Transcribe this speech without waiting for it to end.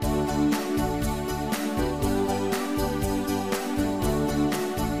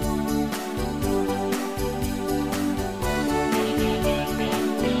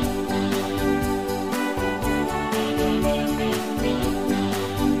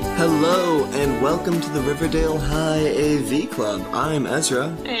Hello, and welcome to the Riverdale High AV Club. I'm Ezra.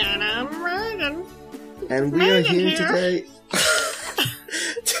 And I'm Reagan. And we are here today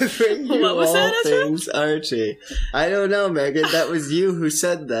to bring you all that, things Archie. I don't know, Megan. That was you who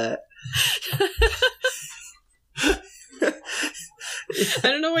said that. I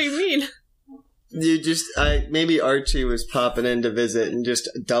don't know what you mean. Maybe Archie was popping in to visit and just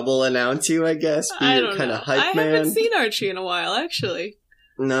double announce you, I guess. I don't know. Hype man. I haven't seen Archie in a while, actually.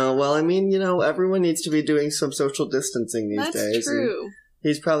 No, well, I mean, everyone needs to be doing some social distancing these days. That's true.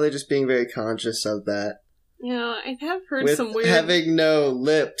 He's probably just being very conscious of that. Yeah, I have heard With some weird... having no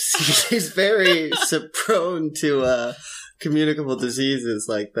lips, he's very prone to communicable diseases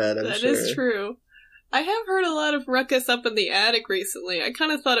like that, I'm sure. That is true. I have heard a lot of ruckus up in the attic recently. I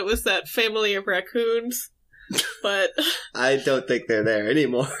kind of thought it was that family of raccoons, but... I don't think they're there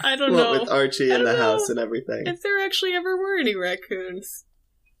anymore. I don't know. With Archie in the house and everything. If there actually ever were any raccoons.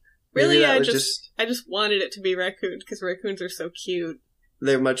 Really, I just wanted it to be raccoons, because raccoons are so cute.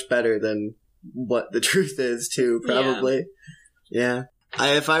 They're much better than what the truth is, too, probably. Yeah.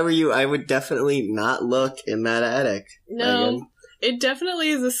 If I were you, I would definitely not look in that attic. No. Megan. It definitely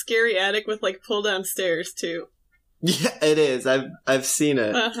is a scary attic with, pull-down stairs, too. Yeah, it is. I've seen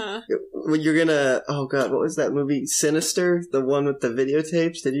it. Uh-huh. You're gonna... Oh, God, what was that movie? Sinister? The one with the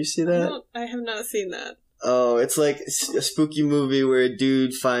videotapes? Did you see that? I have not seen that. Oh, it's like a spooky movie where a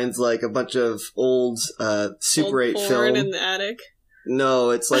dude finds, a bunch of old Super 8 porn film. in the attic? No,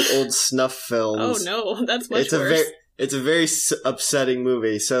 it's old snuff films. Oh, no. That's much worse. It's a very upsetting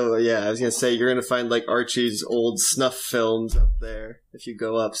movie. So, yeah, I was going to say, you're going to find, Archie's old snuff films up there if you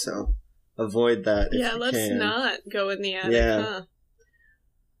go up, so avoid that if you let's can. not go in the attic, Yeah. huh?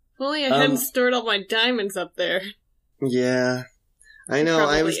 If only I hadn't stored all my diamonds up there. Yeah. I know,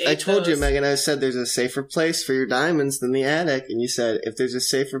 I told you, those. Megan, I said there's a safer place for your diamonds than the attic, and you said, if there's a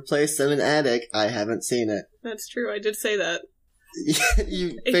safer place than an attic, I haven't seen it. That's true, I did say that.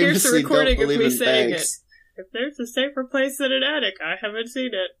 You Here's the famously recording don't of believe me in saying banks. it. If there's a safer place than an attic, I haven't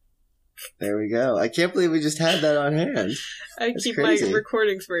seen it. There we go. I can't believe we just had that on hand. That's keep crazy. my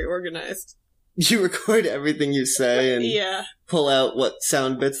recordings very organized. You record everything you say and pull out what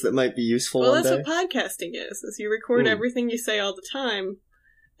sound bits that might be useful one day? Well, that's what podcasting is you record everything you say all the time,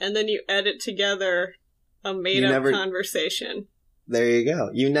 and then you edit together a made-up conversation. There you go.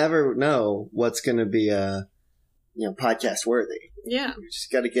 You never know what's going to be, podcast worthy. Yeah. You just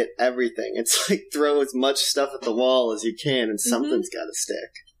got to get everything. It's like throw as much stuff at the wall as you can, and something's got to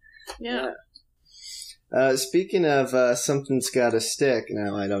stick. Yeah. Speaking of something's got to stick.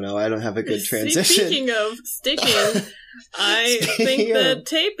 No, I don't know. I don't have a good transition. Speaking of sticking, I think that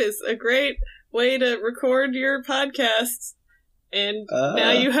tape is a great way to record your podcasts. And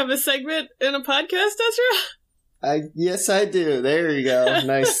now you have a segment in a podcast, Ezra? Yes, I do. There you go.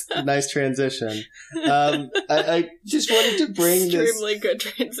 Nice transition. I just wanted to bring Extremely good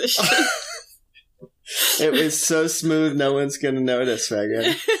transition. It was so smooth, no one's going to notice,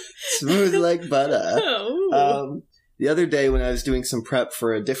 Megan. Smooth like butter. The other day when I was doing some prep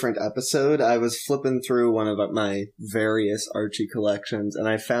for a different episode, I was flipping through one of my various Archie collections, and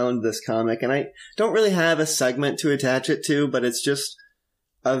I found this comic, and I don't really have a segment to attach it to, but it's just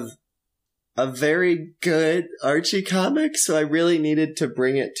a very good Archie comic, so I really needed to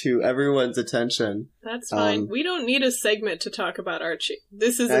bring it to everyone's attention. That's fine. We don't need a segment to talk about Archie.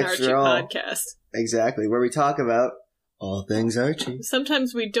 This is an Archie podcast. Exactly, where we talk about all things Archie.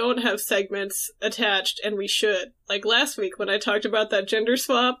 Sometimes we don't have segments attached, and we should. Like last week when I talked about that gender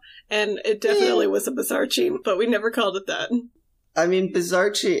swap, and it definitely was a Bizarchie, but we never called it that. I mean,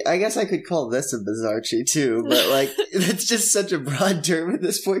 Bizarchie, I guess I could call this a Bizarchie too, but it's just such a broad term at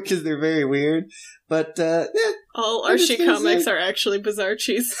this point because they're very weird. But, all Archie comics are actually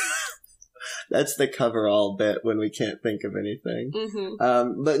Bizarchies. That's the cover-all bit when we can't think of anything.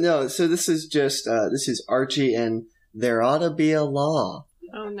 Mm-hmm. But no, so this is just, this is Archie and There Ought to Be a Law.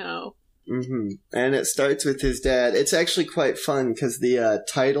 Oh no. Mm-hmm. And it starts with his dad. It's actually quite fun because the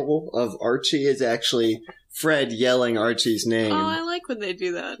title of Archie is actually Fred yelling Archie's name. Oh, I like when they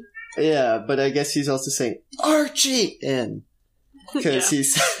do that. Yeah, but I guess he's also saying Archie in because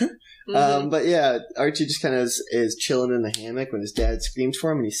he's. But yeah, Archie just kind of is chilling in the hammock when his dad screams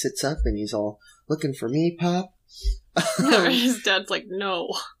for him, and he sits up and he's all looking for me, Pop. His dad's like, no.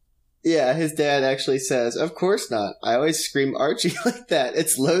 Yeah, his dad actually says, "Of course not. I always scream Archie like that.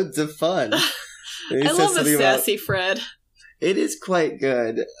 It's loads of fun." I love a sassy Fred. It is quite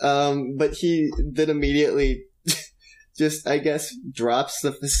good. But he then immediately just, I guess, drops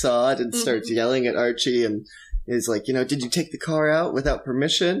the facade and starts yelling at Archie and is like, did you take the car out without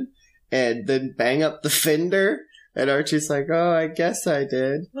permission? And then bang up the fender? And Archie's like, oh, I guess I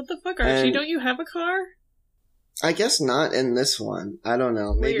did. What the fuck, Archie? And don't you have a car? I guess not in this one. I don't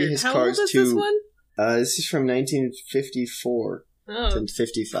know. Maybe Weird. his How car's old is too... this one? This is from 1954 to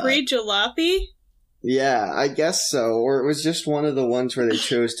 55. Pre-jalopy? Yeah, I guess so. Or it was just one of the ones where they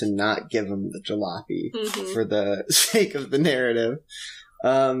chose to not give him the jalopy for the sake of the narrative.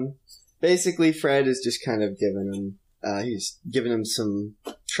 Basically, Fred is just kind of giving him... he's giving him some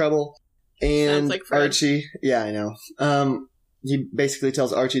trouble. And sounds like Fred. Archie... Yeah, I know. He basically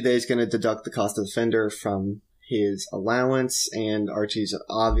tells Archie that he's going to deduct the cost of the fender from his allowance, and Archie's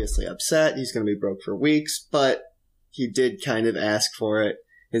obviously upset. He's going to be broke for weeks, but he did kind of ask for it.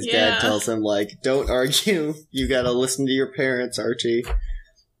 His dad tells him, like, don't argue. You got to listen to your parents, Archie.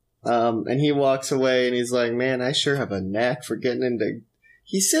 And he walks away, and he's like, man, I sure have a knack for getting into...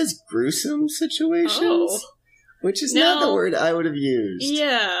 He says gruesome situations, which is not the word I would have used.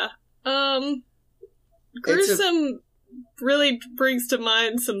 Yeah. Gruesome really brings to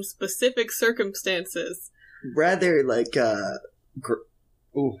mind some specific circumstances. Rather like,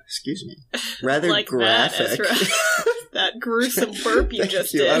 excuse me. Rather like graphic. That gruesome burp you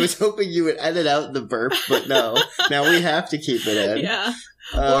just did. I was hoping you would edit out the burp, but no. Now we have to keep it in. Yeah.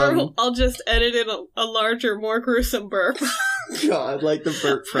 Or I'll just edit in a larger, more gruesome burp. God, like the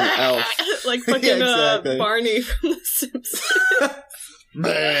burp from Elf. Like fucking Barney from The Simpsons.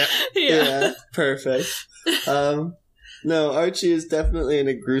 Yeah, perfect. No, Archie is definitely in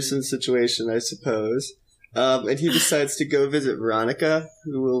a gruesome situation, I suppose. And he decides to go visit Veronica,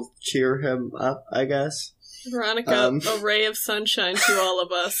 who will cheer him up, I guess. Veronica, a ray of sunshine to all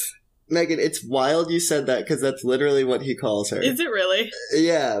of us. Megan, it's wild you said that, because that's literally what he calls her. Is it really?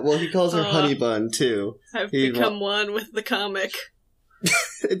 Yeah, well, he calls her Honey Bun, too. I've become one with the comic.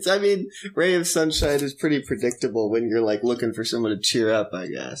 Ray of sunshine is pretty predictable when you're, like, looking for someone to cheer up, I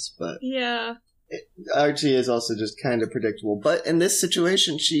guess, but... Yeah. Archie is also just kind of predictable. But in this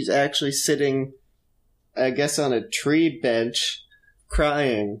situation, she's actually sitting, I guess, on a tree bench,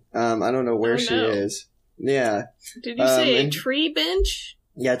 crying. I don't know where she is. Yeah. Did you say a tree bench?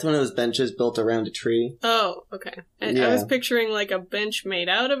 Yeah, it's one of those benches built around a tree. Oh, okay. I was picturing, like, a bench made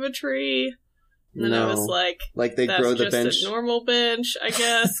out of a tree. And then I was like they grow the bench. That's just a normal bench, I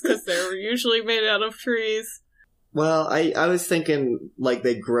guess, because they're usually made out of trees. Well, I was thinking, like,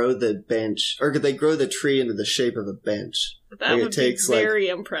 they grow the bench, or they grow the tree into the shape of a bench. That would be very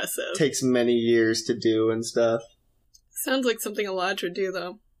impressive. Takes many years to do and stuff. Sounds like something a lodge would do,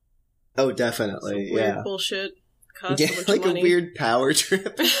 though. Oh, definitely, some weird bullshit. Costs so much like money. A weird power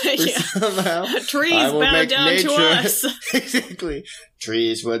trip. Somehow. Trees bow down to us. Exactly.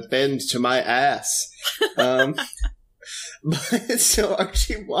 Trees would bend to my ass. But so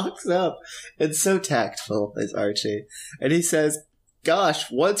Archie walks up, and so tactful is Archie, and he says, gosh,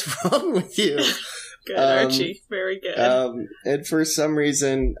 what's wrong with you? Good, Archie. Very good. And for some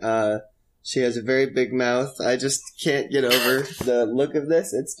reason, she has a very big mouth. I just can't get over the look of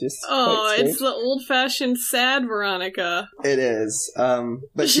this. It's just it's the old-fashioned sad Veronica. It is.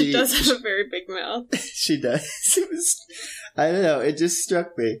 But she does have a very big mouth. She does. I don't know. It just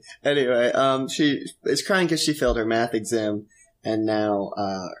struck me. Anyway, she is crying because she failed her math exam, and now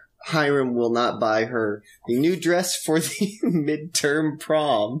Hiram will not buy her the new dress for the midterm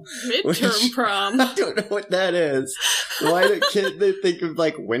prom. Prom? I don't know what that is. Why can't they think of,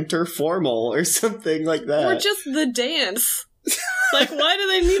 like, winter formal or something like that? Or just the dance. Like, why do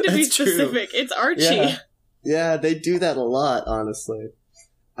they need to be specific? True. It's Archie. Yeah, they do that a lot, honestly.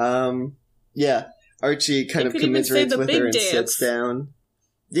 Yeah. Archie kind of commiserates with her and sits down.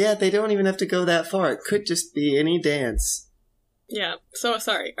 Yeah, they don't even have to go that far. It could just be any dance. Yeah, so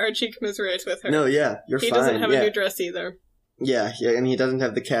sorry. Archie commiserates with her. No, yeah, you're fine. He doesn't have a new dress either. Yeah, and he doesn't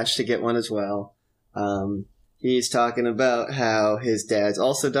have the cash to get one as well. He's talking about how his dad's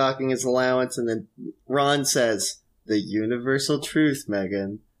also docking his allowance, and then Ron says, the universal truth,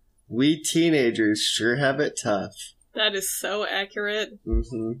 Megan. We teenagers sure have it tough. That is so accurate.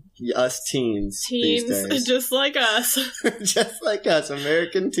 Mm-hmm. Us teens these days. Just like us. Just like us,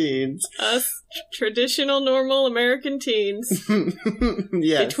 American teens. Us traditional, normal American teens.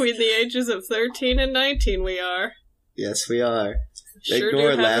 Yes. Between the ages of 13 and 19 we are. Yes, we are. Sure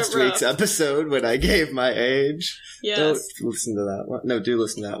Ignore last week's episode when I gave my age. Yes. Don't listen to that one. No, do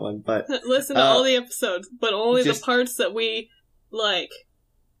listen to that one. But listen to all the episodes, but only the parts that we like.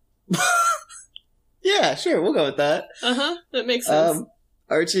 Yeah, sure, we'll go with that. That makes sense.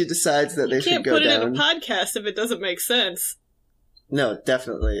 Archie decides that they should go down. You can't put it in a podcast if it doesn't make sense. No,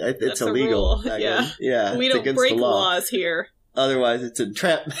 definitely. It's illegal. Yeah. We don't break laws here. Otherwise, it's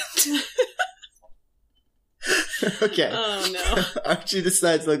entrapment. Okay. Oh, no. Archie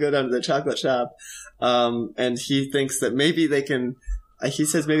decides they'll go down to the chocolate shop. And he thinks that maybe they can... He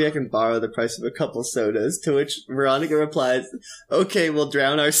says, maybe I can borrow the price of a couple sodas, to which Veronica replies, okay, we'll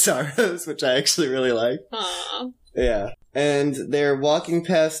drown our sorrows, which I actually really like. Aww. Yeah. And they're walking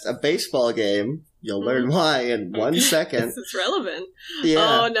past a baseball game. You'll learn why in 1 second. This is relevant.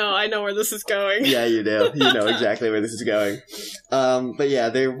 Yeah. Oh, no, I know where this is going. Yeah, you do. You know exactly where this is going. But yeah,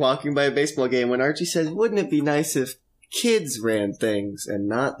 they're walking by a baseball game when Archie says, wouldn't it be nice if kids ran things and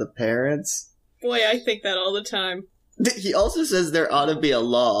not the parents? Boy, I think that all the time. He also says there ought to be a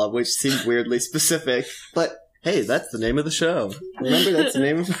law, which seems weirdly specific, but hey, that's the name of the show. Remember, that's the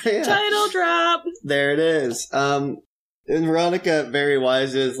name of it? Title drop! There it is. And Veronica, very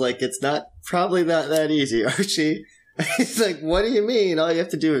wise, is like, it's probably not that easy, Archie. He's like, what do you mean? All you have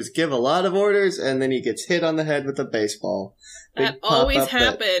to do is give a lot of orders, and then he gets hit on the head with a baseball. That always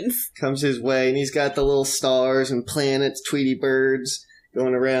happens. Comes his way, and he's got the little stars and planets, Tweety birds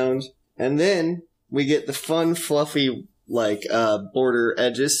going around. And then we get the fun, fluffy, border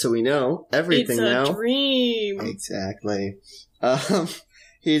edges, so we know everything now. It's a dream. Exactly.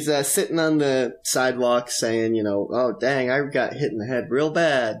 He's sitting on the sidewalk saying, oh, dang, I got hit in the head real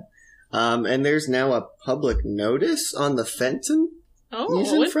bad. And there's now a public notice on the Fenton. Oh,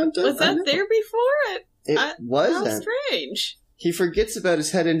 was that there before? It wasn't. How strange. He forgets about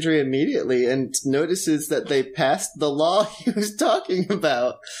his head injury immediately and notices that they passed the law he was talking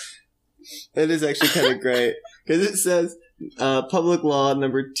about. It is actually kind of great, because it says public law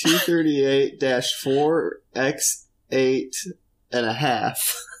number 238-4X8 and a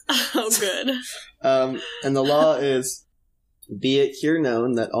half. Oh, good. And the law is, be it here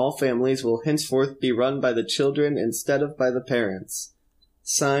known that all families will henceforth be run by the children instead of by the parents.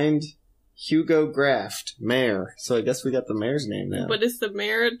 Signed, Hugo Graft, mayor. So I guess we got the mayor's name now. But is the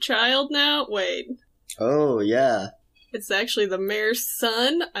mayor a child now? Wait. Oh, yeah. It's actually the mayor's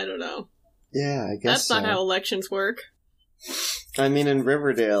son? I don't know. Yeah, I guess That's not how elections work. I mean, in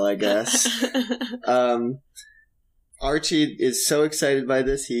Riverdale, I guess. Archie is so excited by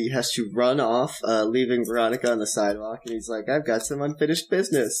this, he has to run off, leaving Veronica on the sidewalk, and he's like, I've got some unfinished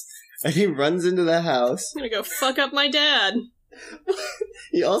business. And he runs into the house. I'm gonna go fuck up my dad.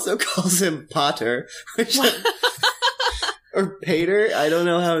 He also calls him Potter, which or Pater, I don't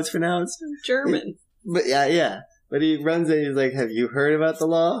know how it's pronounced. German. But yeah. But he runs in, he's like, have you heard about the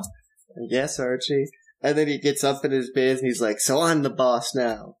law? Yes, Archie. And then he gets up in his biz and he's like, so I'm the boss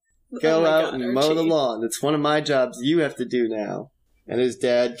now. Go out and mow the lawn. It's one of my jobs you have to do now. And his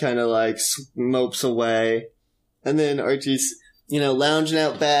dad kind of mopes away. And then Archie's, lounging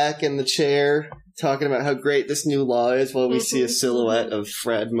out back in the chair, talking about how great this new law is while we see a silhouette of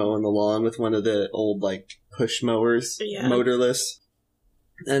Fred mowing the lawn with one of the old, push mowers, motorless.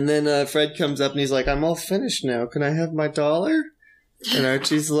 And then Fred comes up and he's like, I'm all finished now. Can I have my $1? And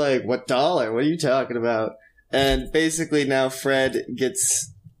Archie's like, what $1? What are you talking about? And basically now Fred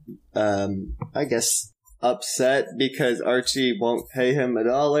gets, I guess, upset because Archie won't pay him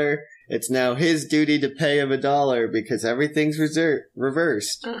 $1. It's now his duty to pay him $1 because everything's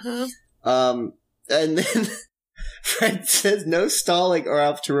reversed. Uh-huh. And then Fred says, no stalling or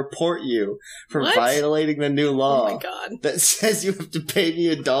I'll have to report you for violating the new law. Oh my God. That says you have to pay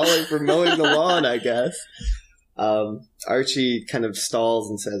me $1 for mowing the lawn, I guess. Archie kind of stalls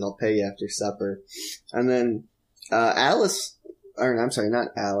and says, I'll pay you after supper. And then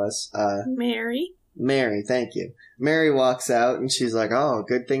Mary, thank you. Mary walks out and she's like, oh,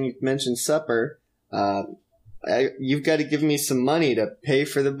 good thing you mentioned supper. You've got to give me some money to pay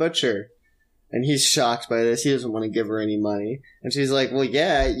for the butcher. And he's shocked by this. He doesn't want to give her any money. And she's like, well,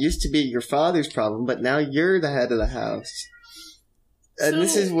 yeah, it used to be your father's problem, but now you're the head of the house. And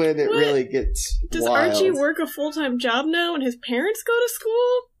this is when it really gets Does wild. Archie work a full-time job now and his parents go to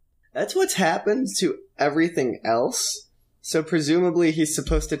school? That's what's happened to everything else. So presumably he's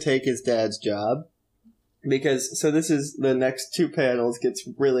supposed to take his dad's job. So this is the next 2 panels gets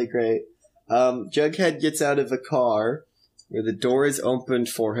really great. Jughead gets out of a car where the door is opened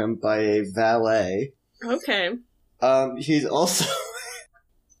for him by a valet. Okay. He's also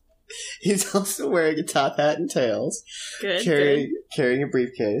wearing a top hat and tails. Good. Carrying a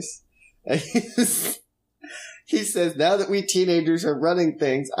briefcase. And he says, now that we teenagers are running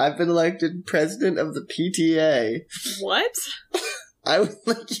things, I've been elected president of the PTA. What? I would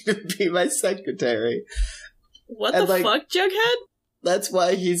like you to be my secretary. What the fuck, Jughead? That's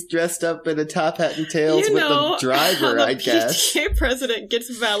why he's dressed up in a top hat and tails with the driver, I guess. PTA president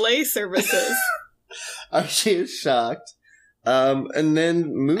gets valet services. Archie is shocked. And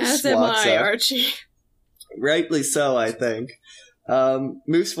then Moose walks up. As am I, Archie. Rightly so, I think.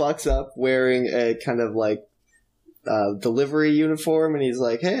 Moose walks up wearing a kind of delivery uniform, and he's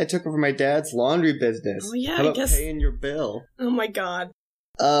like, hey, I took over my dad's laundry business. Oh, yeah, How about paying your bill? Oh, my God.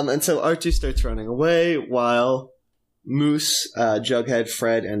 And so Archie starts running away while Moose, Jughead,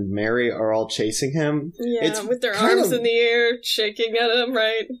 Fred, and Mary are all chasing him. Yeah, with their arms in the air, shaking at him,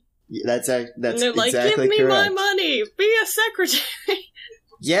 right? That's and they're like, exactly give me correct. my money! Be a secretary!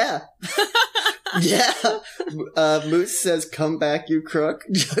 Yeah. Yeah. Moose says, come back, you crook.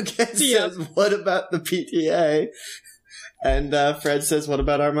 Jughead says, what about the PTA? And Fred says, what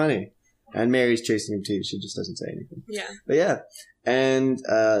about our money? And Mary's chasing him too. She just doesn't say anything. Yeah. But yeah. And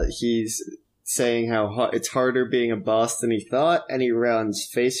he's saying how it's harder being a boss than he thought, and he runs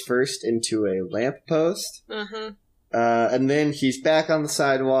face first into a lamppost. Uh-huh. And then he's back on the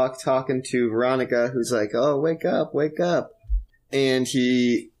sidewalk talking to Veronica, who's like, oh, wake up, wake up. And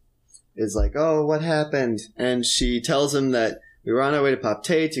he is like, oh, what happened? And she tells him that we were on our way to Pop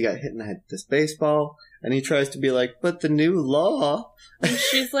Tate's, you got hit in the head with this baseball. And he tries to be like, but the new law. And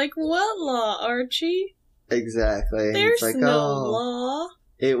she's like, what law, Archie? Exactly. There's like, no law.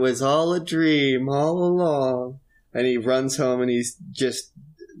 It was all a dream all along. And he runs home and he's just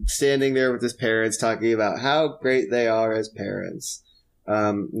standing there with his parents talking about how great they are as parents.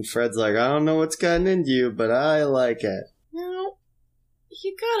 And Fred's like, I don't know what's gotten into you, but I like it. Now,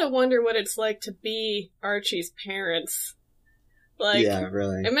 you gotta wonder what it's like to be Archie's parents. Like, yeah,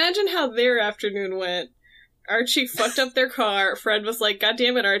 really. Imagine how their afternoon went. Archie fucked up their car. Fred was like, God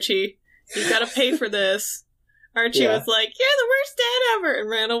damn it, Archie. You gotta pay for this. Archie was like, you're the worst dad ever, and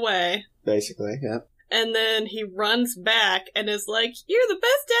ran away. Basically, yeah. And then he runs back and is like, you're the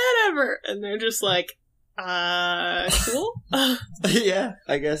best dad ever. And they're just like, cool. Yeah,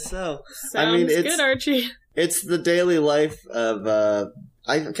 I guess so. Sounds good, Archie. It's the daily life of,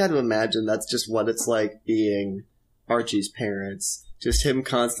 I kind of imagine that's just what it's like being Archie's parents. Just him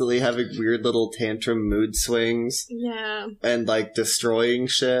constantly having weird little tantrum mood swings. Yeah. And, like, destroying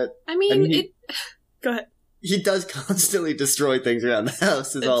shit. I mean, Go ahead. He does constantly destroy things around the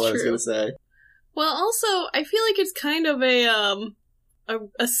house, is all I was going to say. Well, also, I feel like it's kind of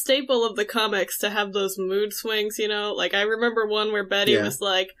a staple of the comics to have those mood swings, you know? Like, I remember one where Betty was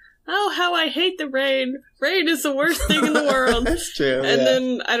like, oh, how I hate the rain. Rain is the worst thing in the world. That's true, And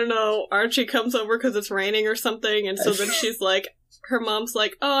then, I don't know, Archie comes over because it's raining or something, and so then she's like, her mom's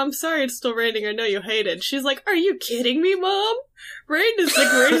like, oh, I'm sorry it's still raining, I know you hate it. She's like, are you kidding me, Mom? Rain is the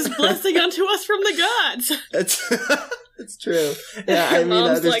greatest blessing unto us from the gods. It's true. Yeah, I mean,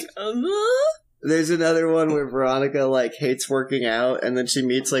 Mom's like, There's another one where Veronica, like, hates working out, and then she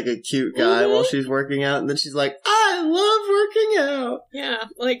meets, like, a cute guy while she's working out, and then she's like, I love working out! Yeah,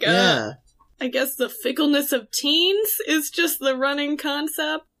 like, I guess the fickleness of teens is just the running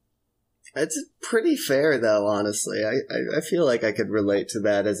concept. It's pretty fair, though, honestly. I feel like I could relate to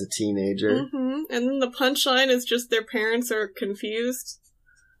that as a teenager. Mm-hmm. And then the punchline is just their parents are confused.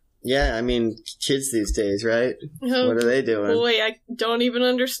 Yeah, I mean, kids these days, right? Oh, what are they doing? Boy, I don't even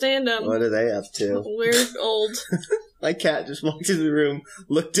understand them. What are they up to? We're old. My cat just walked into the room,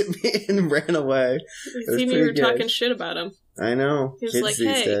 looked at me, and ran away. You see me, you were talking shit about him. I know. He was kids like,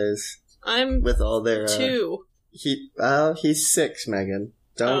 these days. I'm with all their 2. He's 6, Megan.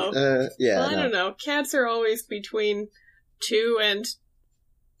 Don't, yeah. Well, I don't know. Cats are always between 2 and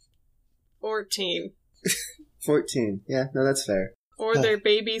 14. 14. Yeah, no, that's fair. Or they're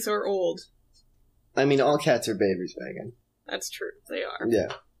babies or old. I mean, all cats are babies, Megan. That's true. They are.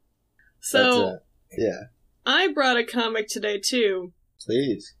 Yeah. So, yeah. I brought a comic today, too.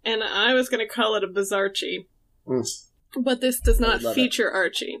 Please. And I was going to call it a Bizarchie. But this does not feature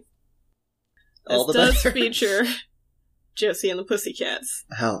Archie. This does feature Josie and the Pussycats.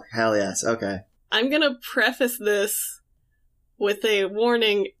 Hell yes. Okay. I'm going to preface this with a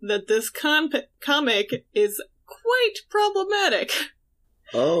warning that this comic is quite problematic.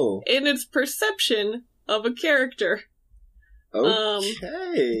 Oh. In its perception of a character.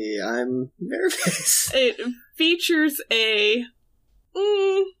 Okay, I'm nervous. It features a...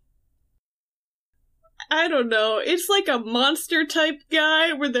 I don't know. It's like a monster type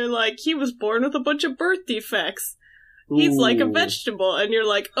guy where they're like, he was born with a bunch of birth defects. He's like a vegetable. And you're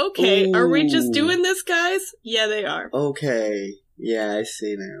like, okay, are we just doing this, guys? Yeah, they are. Okay. Yeah, I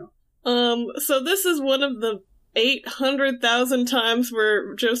see now. So this is one of the 800,000 times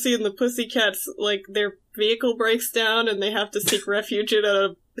where Josie and the Pussycats, like, their vehicle breaks down and they have to seek refuge in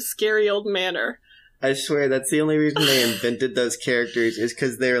a scary old manor. I swear, that's the only reason they invented those characters is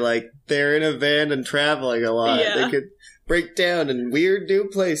because they're in a van and traveling a lot. Yeah. They could break down in weird new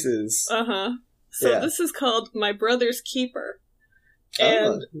places. Uh-huh. So this is called My Brother's Keeper.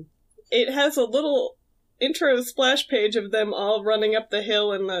 And it has a little intro splash page of them all running up the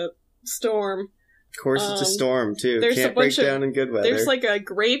hill in the storm. Of course, it's a storm, too. There's Can't break down in good weather. There's like a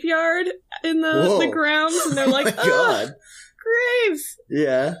graveyard in the grounds, and they're like, God. Graves!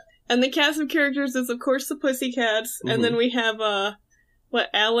 Yeah. And the cast of characters is, of course, the Pussycats, and then we have,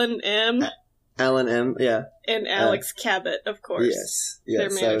 Alan M? Alan M, yeah. And Alex Cabot, of course. Yes, their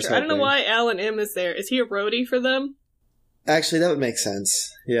manager. I don't know why Alan M is there. Is he a roadie for them? Actually, that would make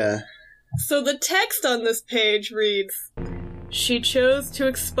sense. Yeah. So the text on this page reads, "She chose to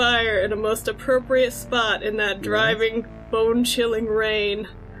expire in a most appropriate spot in that driving, bone-chilling rain.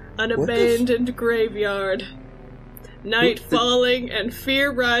 An abandoned graveyard. Night falling and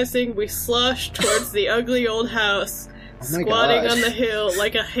fear rising, we sloshed towards the ugly old house, squatting on the hill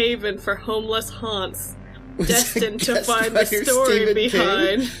like a haven for homeless haunts, destined to find the story Stephen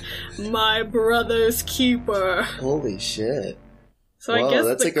behind King? My brother's keeper." Holy shit. So I guess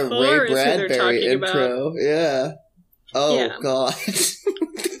that's the like a car Ray is who they're Bradbury talking intro. about. Yeah. Oh, yeah. God.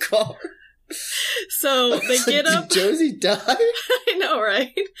 The car. So they get up. Did Josie die? I know,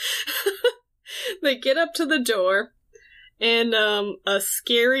 right? They get up to the door, and a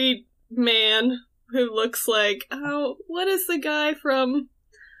scary man who looks like, what is the guy from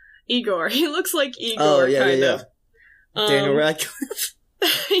Igor? He looks like Igor, kind of. Daniel Radcliffe.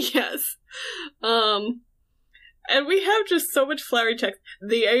 Yes. And we have just so much flowery text.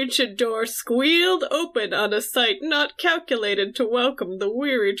 The ancient door squealed open on a sight not calculated to welcome the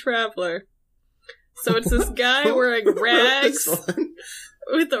weary traveler. So it's this guy wearing rags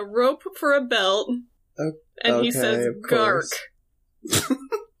with a rope for a belt, and he says "Gark."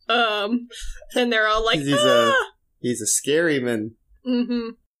 And they're all like, he's a scary man. Mm-hmm.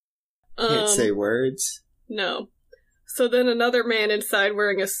 Can't say words. No. So then another man inside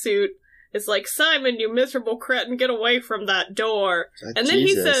wearing a suit is like, "Simon, you miserable cretin, get away from that door." And then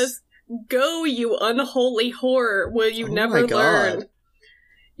he says, "Go, you unholy whore, will you never learn?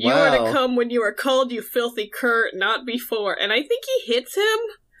 You are to come when you are called, you filthy cur, not before." And I think he hits him.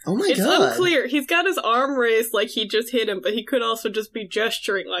 Oh my God. It's unclear. He's got his arm raised like he just hit him, but he could also just be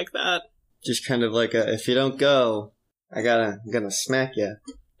gesturing like that. Just kind of like if you don't go, I'm gonna smack you.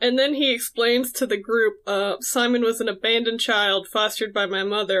 And then he explains to the group, Simon was an abandoned child fostered by my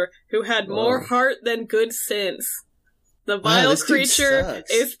mother, who had more heart than good sense. The vile creature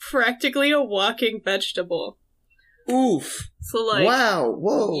is practically a walking vegetable. Oof. So like, wow,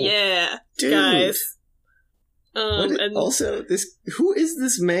 whoa. Yeah, dude. Guys. And also, who is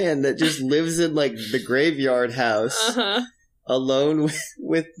this man that just lives in, like, the graveyard house alone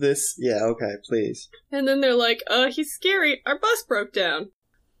with this? Yeah, okay, please. And then they're like, he's scary. Our bus broke down.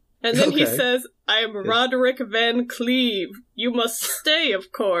 And then he says, "I am Roderick Van Cleve. You must stay,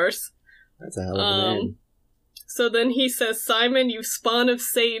 of course." That's a hell of a name. So then he says, "Simon, you spawn of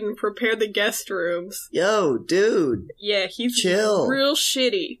Satan, prepare the guest rooms." Yo, dude. Yeah, he's chill. Real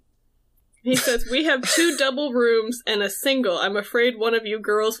shitty. He says, "We have 2 double rooms and a single. I'm afraid one of you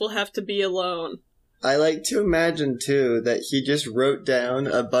girls will have to be alone." I like to imagine, too, that he just wrote down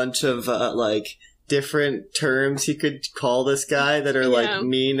a bunch of, different terms he could call this guy that are, like,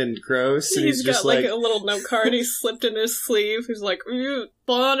 mean and gross. And he's just got, like, a little note card he slipped in his sleeve. He's like,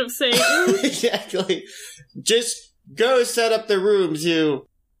 "Spawn of Satan." Exactly. "Just go set up the rooms, you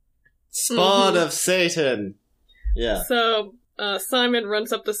spawn of Satan." Yeah. So, Simon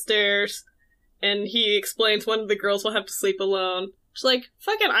runs up the stairs, and he explains one of the girls will have to sleep alone. She's like,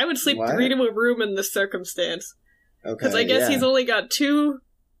 "Fucking, I would sleep 3 to a room in this circumstance." Okay, because I guess he's only got 2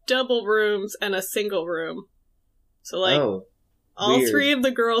 double rooms and a single room. So, like, all weird. 3 of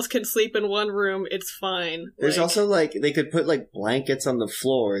the girls can sleep in one room. It's fine. There's also, like, they could put, like, blankets on the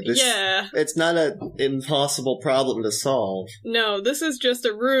floor. It's not an impossible problem to solve. No, this is just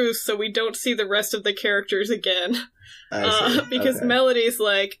a ruse so we don't see the rest of the characters again. Because Melody's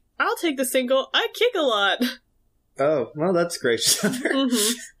like, "I'll take the single. I kick a lot." Oh, well, that's gracious of her.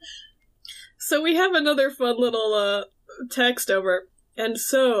 So we have another fun little text over. "And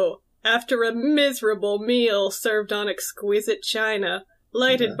so, after a miserable meal served on exquisite china,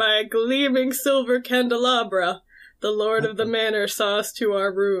 lighted by a gleaming silver candelabra, the lord of the manor saw us to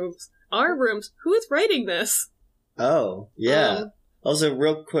our rooms." Our rooms? Who is writing this? Oh, yeah. Also,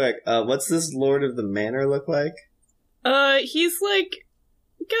 real quick, what's this lord of the manor look like? He's, like,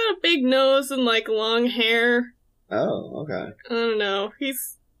 got a big nose and, like, long hair. Oh, okay. I don't know.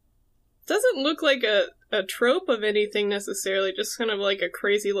 Doesn't look like a trope of anything necessarily, just kind of like a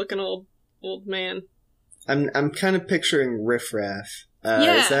crazy looking old man. I'm kind of picturing riffraff.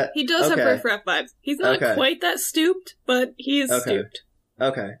 He does have riffraff vibes. He's not quite that stooped, but he is stooped.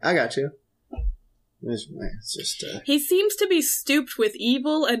 Okay, I got you. It's just, He seems to be stooped with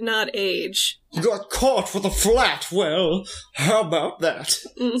evil and not age. You got caught with a flat. Well, how about that?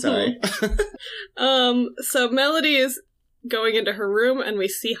 Mm-hmm. Sorry. So Melody is going into her room, and we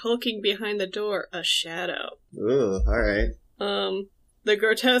see hulking behind the door a shadow. Ooh, alright. The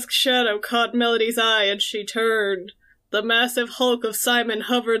grotesque shadow caught Melody's eye, and she turned. The massive hulk of Simon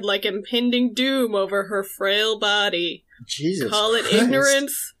hovered like impending doom over her frail body. Jesus Call it Christ.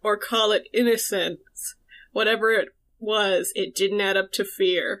 Ignorance or call it innocence. Whatever it was, it didn't add up to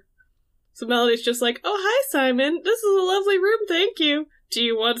fear. So Melody's just like, oh, hi, Simon. This is a lovely room, thank you. Do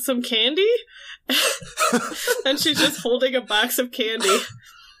you want some candy? And she's just holding a box of candy.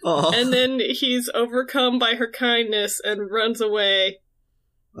 Aww. And then he's overcome by her kindness and runs away.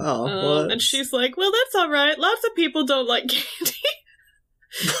 Oh, and she's like, well, that's alright. Lots of people don't like candy.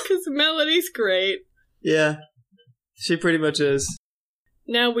 Because Melody's great. Yeah. She pretty much is.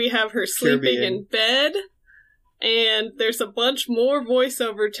 Now we have her sleeping in bed, and there's a bunch more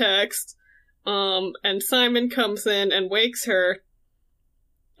voiceover text, and Simon comes in and wakes her,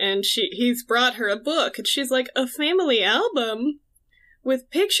 and he's brought her a book, and she's like, a family album?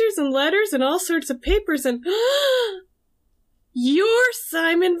 With pictures and letters and all sorts of papers, and you're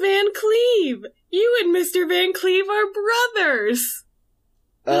Simon Van Cleve! You and Mr. Van Cleve are brothers!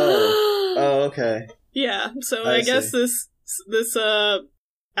 Oh, okay. Yeah, so I guess this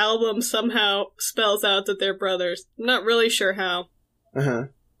album somehow spells out that they're brothers. I'm not really sure how. Uh-huh.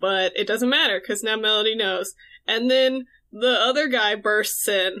 But it doesn't matter, because now Melody knows. And then the other guy bursts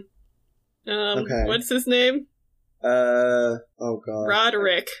in. Okay. What's his name? Oh god.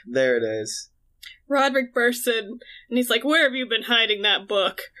 Roderick. There it is. Roderick bursts in, and he's like, where have you been hiding that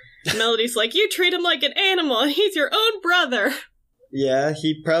book? Melody's like, you treat him like an animal, and he's your own brother. Yeah,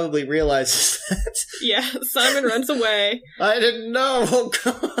 he probably realizes that. Yeah, Simon runs away. I didn't know, oh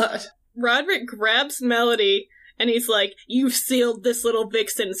god. Roderick grabs Melody, and he's like, you've sealed this little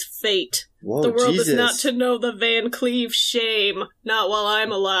vixen's fate. Whoa, the world Jesus. is not to know the Van Cleve shame, not while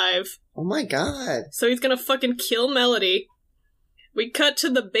I'm alive. Oh my god. So he's gonna fucking kill Melody. We cut to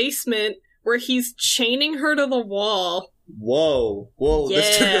the basement, where he's chaining her to the wall. Whoa, yeah.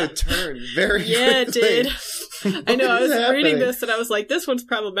 This took a turn very quickly. Yeah, it did. I know, I was happening? reading this and I was like, this one's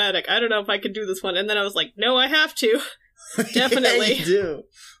problematic. I don't know if I could do this one. And then I was like, no, I have to. Definitely. Yeah, you do.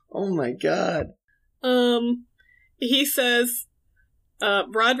 Oh my god. He says,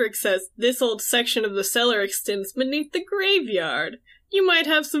 Roderick says, this old section of the cellar extends beneath the graveyard. You might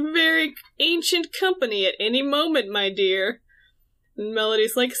have some very ancient company at any moment, my dear. And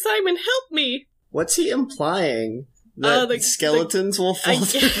Melody's like, Simon, help me! What's he implying? That the skeletons will fall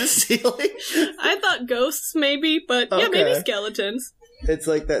through the ceiling? I thought ghosts, maybe, but yeah, maybe skeletons. It's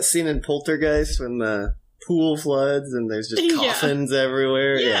like that scene in Poltergeist when the pool floods and there's just coffins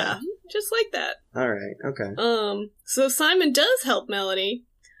everywhere. Yeah, just like that. Alright, okay. So Simon does help Melody.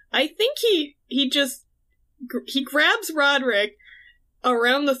 I think he grabs Roderick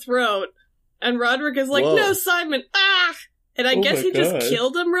around the throat, and Roderick is like, no, Simon, ah! And I guess he just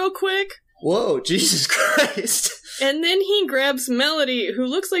killed him real quick. Whoa, Jesus Christ. And then he grabs Melody, who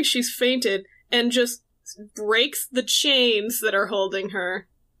looks like she's fainted, and just breaks the chains that are holding her.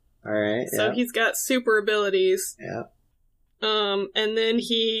 Alright, So he's got super abilities. Yeah. And then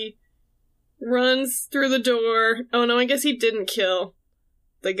he runs through the door. Oh no, I guess he didn't kill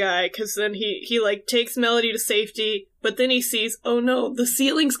the guy, because then he like takes Melody to safety, but then he sees, oh no, the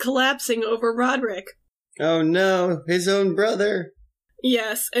ceiling's collapsing over Roderick. Oh no, his own brother.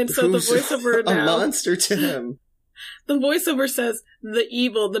 Yes, and so the voiceover now... a monster to him. The voiceover says, the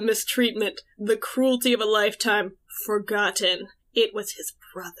evil, the mistreatment, the cruelty of a lifetime, forgotten. It was his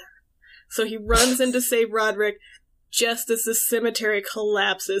brother. So he runs in to save Roderick just as the cemetery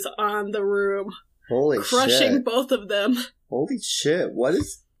collapses on the room. Holy shit. Crushing both of them. Holy shit, what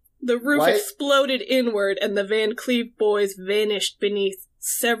is... The roof exploded inward, and the Van Cleve boys vanished beneath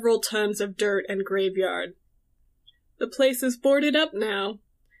several tons of dirt and graveyard. The place is boarded up now.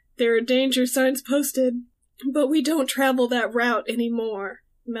 There are danger signs posted, but we don't travel that route anymore,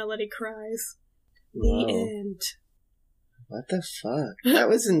 Melody cries. Whoa. The end. What the fuck? That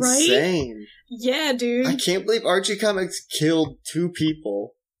was insane. Right? Yeah, dude. I can't believe Archie Comics killed 2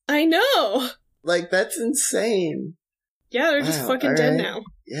 people. I know! Like, that's insane. Yeah, they're just fucking dead now.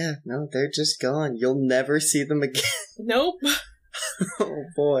 Yeah, no, they're just gone. You'll never see them again. Nope. Oh,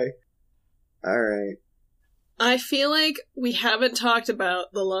 boy. Alright. I feel like we haven't talked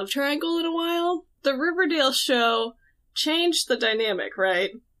about the love triangle in a while. The Riverdale show changed the dynamic, right?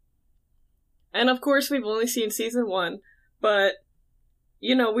 And of course, we've only seen season 1, but,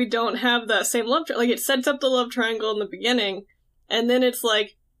 you know, we don't have that same love triangle. Like, it sets up the love triangle in the beginning, and then it's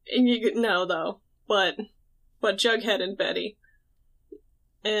like, no, though. but Jughead and Betty.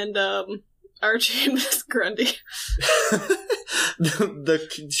 And, Archie and Miss Grundy.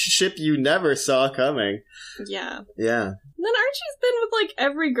 the ship you never saw coming. Yeah. Yeah. And then Archie's been with, like,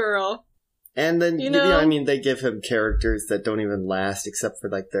 every girl. And then, I mean, they give him characters that don't even last except for,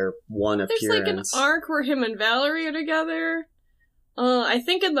 like, their one appearance. There's, like, an arc where him and Valerie are together. I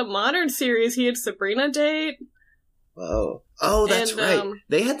think in the modern series he had Sabrina date. Whoa. Oh, that's right.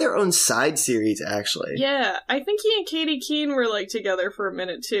 They had their own side series, actually. Yeah, I think he and Katie Keene were, like, together for a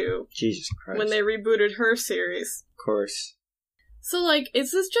minute, too. Jesus Christ. When they rebooted her series. Of course. So, like,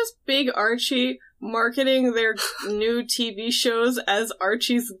 is this just Big Archie marketing their new TV shows as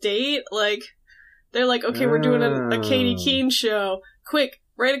Archie's date? Like, they're like, okay, we're doing a Katie Keene show. Quick,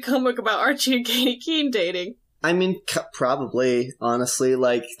 write a comic about Archie and Katie Keene dating. I mean, probably, honestly.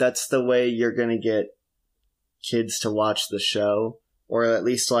 Like, that's the way you're gonna get kids to watch the show, or at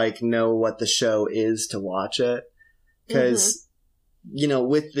least like know what the show is to watch it, because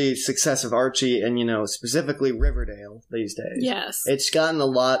with the success of Archie and specifically Riverdale these days, yes, it's gotten a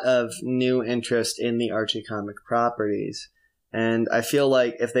lot of new interest in the Archie comic properties, and I feel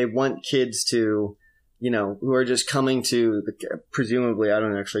like if they want kids to who are just coming to presumably, I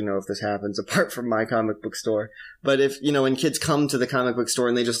don't actually know if this happens apart from my comic book store, but if, when kids come to the comic book store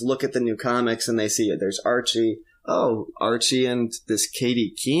and they just look at the new comics and they see it, there's Archie, Archie and this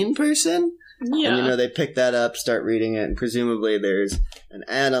Katie Keene person? Yeah. And, they pick that up, start reading it, and presumably there's an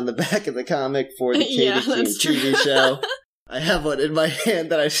ad on the back of the comic for the Katie Keene TV show. I have one in my hand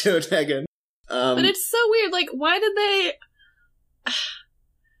that I showed Megan. But it's so weird, like, why did they...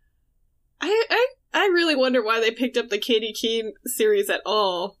 I really wonder why they picked up the Katie Keene series at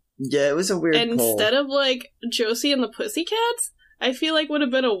all. Yeah, it was a weird pull. Instead of, like, Josie and the Pussycats, I feel like would have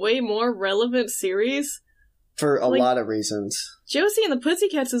been a way more relevant series. For a lot of reasons. Josie and the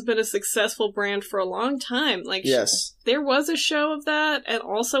Pussycats has been a successful brand for a long time. Like, yes. There was a show of that, and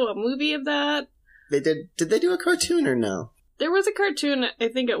also a movie of that. Did they do a cartoon or no? There was a cartoon, I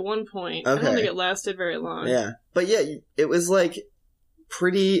think, at one point. Okay. I don't think it lasted very long. Yeah. But yeah, it was like...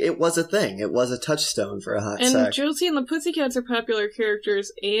 it was a thing. It was a touchstone for a hot sec. And Josie and the Pussycats are popular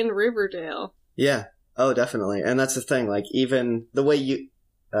characters in Riverdale. Yeah. Oh, definitely. And that's the thing. Like, even the way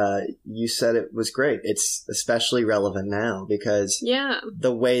you said it was great. It's especially relevant now because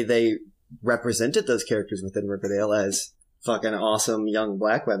the way they represented those characters within Riverdale as fucking awesome young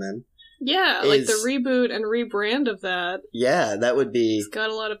black women. Yeah, like the reboot and rebrand of that. Yeah, that would be... It's got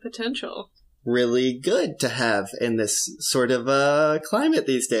a lot of potential. Really good to have in this sort of climate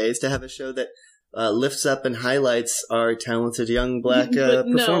these days, to have a show that lifts up and highlights our talented young black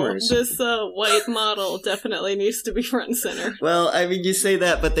performers. No, this white model definitely needs to be front and center. Well, I mean, you say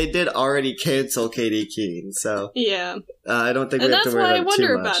that, but they did already cancel Katie Keene, so... Yeah. I don't think we have to worry about it too much. And that's why I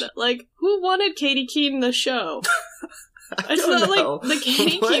wonder about it. Like, who wanted Katie Keene in the show? It's not like the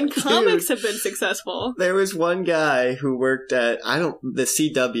Katie Keene comics have been successful. There was one guy who worked at, the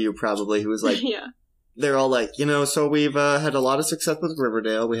CW probably, who was like, they're all like, so we've had a lot of success with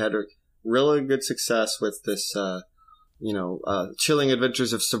Riverdale. We had a really good success with this, Chilling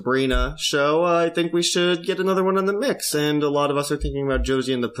Adventures of Sabrina show. I think we should get another one in the mix. And a lot of us are thinking about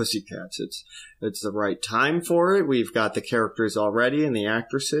Josie and the Pussycats. It's the right time for it. We've got the characters already and the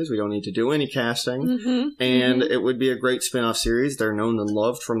actresses. We don't need to do any casting. Mm-hmm. And it would be a great spin-off series. They're known and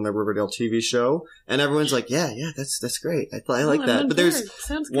loved from the Riverdale TV show. And everyone's like, yeah, that's great. I like that. But there's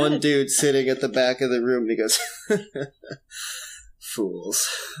one dude sitting at the back of the room and he goes, fools.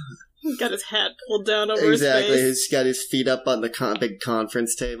 He's got his hat pulled down over his face. Exactly. He's got his feet up on the big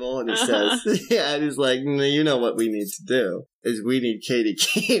conference table, and he says, and he's like, you know what we need to do, is we need Katie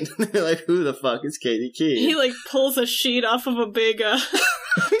Keene. They're like, who the fuck is Katie Keene? He, like, pulls a sheet off of a big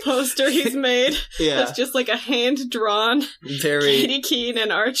poster he's made. Yeah. That's just, like, a hand-drawn Katie Keene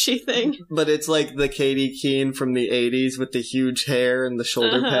and Archie thing. But it's like the Katie Keene from the 80s with the huge hair and the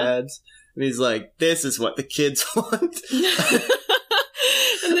shoulder pads. And he's like, this is what the kids want.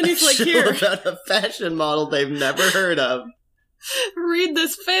 And then he's like, here. About a fashion model they've never heard of. Read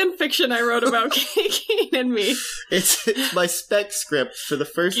this fan fiction I wrote about Katie Keene and me. It's my spec script for the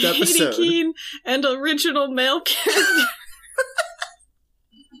first episode. Katie Keene and original male character.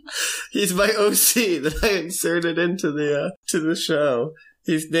 He's my OC that I inserted into the show.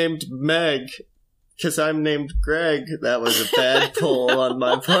 He's named Meg. Because I'm named Greg. That was a bad pull on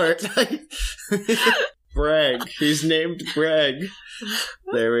my part. Greg. He's named Greg.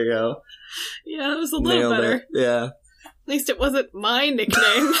 There we go. Yeah, that was a little better. It. Yeah. At least it wasn't my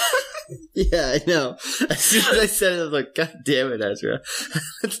nickname. Yeah, I know. As soon as I said it, I was like, God damn it, Ezra.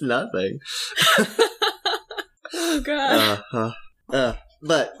 That's nothing. Oh, God.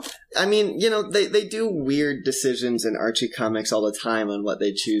 But I mean, you know, they do weird decisions in Archie comics all the time on what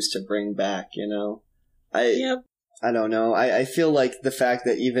they choose to bring back, you know? I don't know. I feel like the fact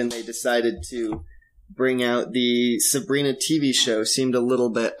that even they decided to bring out the Sabrina TV show seemed a little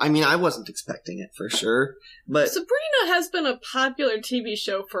bit... I mean, I wasn't expecting it for sure, but... Sabrina has been a popular TV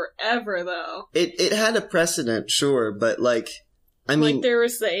show forever, though. It had a precedent, sure, but like... I mean... Like, there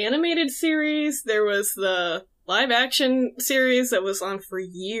was the animated series, there was the live-action series that was on for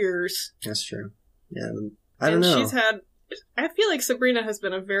years. That's true. Yeah, I don't know. I feel like Sabrina has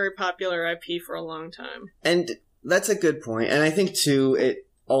been a very popular IP for a long time. And that's a good point. And I think, too, it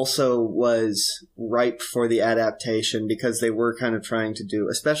also was ripe for the adaptation because they were kind of trying to do,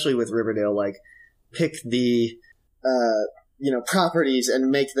 especially with Riverdale, like, pick the, properties and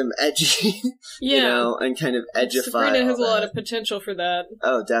make them edgy, and kind of edgify. Sabrina has a lot of potential for that.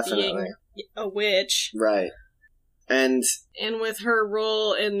 Oh, definitely. Being a witch. Right. And with her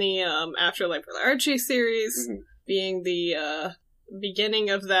role in the Afterlife with Archie series being the beginning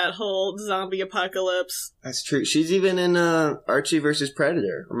of that whole zombie apocalypse. That's true. She's even in Archie versus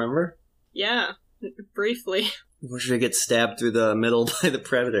Predator, remember? Yeah, briefly. Where she gets stabbed through the middle by the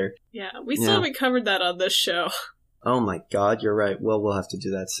Predator. Yeah, we still haven't covered that on this show. Oh my god, you're right. Well, we'll have to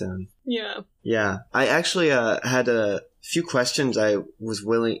do that soon. Yeah. Yeah. I actually had a few questions I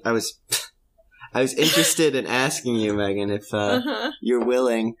was interested in asking you, Megan, if you're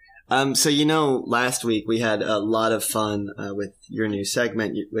willing. So, last week we had a lot of fun with your new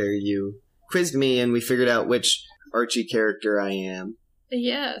segment where you quizzed me and we figured out which Archie character I am.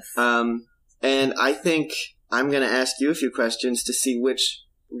 Yes. And I think I'm going to ask you a few questions to see which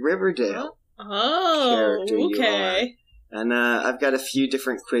Riverdale character you are. And I've got a few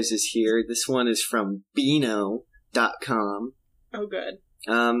different quizzes here. This one is from Beano.com. Oh, good.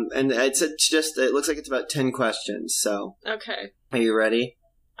 And it looks like it's about 10 questions, so. Okay. Are you ready?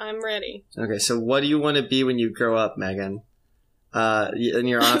 I'm ready. Okay, so what do you want to be when you grow up, Megan? And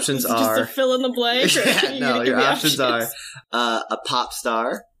your options are... Just to fill in the blank? Your options are a pop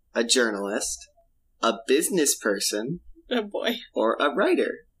star, a journalist, a business person... Oh, boy. Or a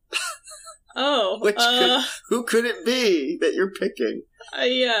writer. Oh. Who could it be that you're picking?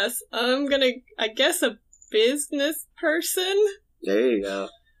 Yes, I'm gonna... I guess a business person? There you go.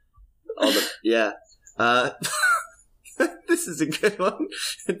 Yeah. This is a good one.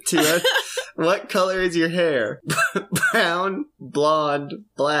 What color is your hair? Brown, blonde,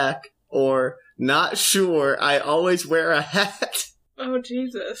 black, or not sure, I always wear a hat? Oh,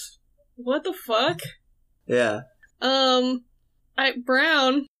 Jesus. What the fuck? Yeah. Brown.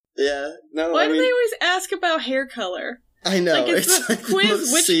 Yeah. No, Why do they always ask about hair color? I know. Like, it's the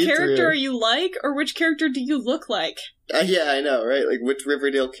quiz, which character are you like, or which character do you look like? Yeah, I know, right? Like, which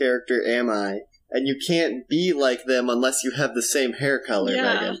Riverdale character am I? And you can't be like them unless you have the same hair color,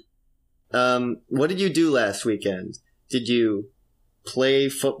 Megan. What did you do last weekend? Did you play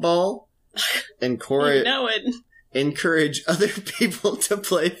football? Encourage other people to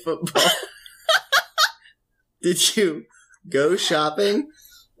play football? Did you go shopping?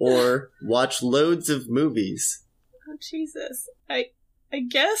 Or watch loads of movies? Oh, Jesus. I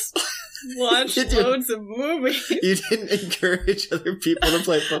guess watch loads of movies. You didn't encourage other people to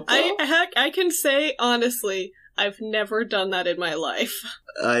play football? I can say, honestly, I've never done that in my life.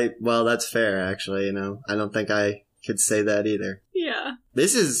 Well, that's fair, actually, I don't think I could say that either. Yeah.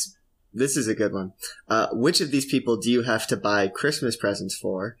 This is a good one. Which of these people do you have to buy Christmas presents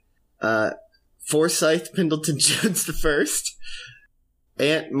for? Forsyth Pendleton Jones the First,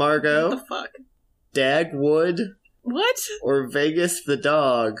 Aunt Margot, what the fuck? Dagwood, what? Or Vegas the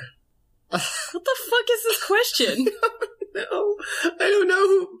dog? What the fuck is this question? No, I don't know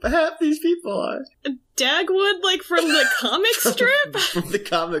who half these people are. Dagwood, like from the comic strip? From the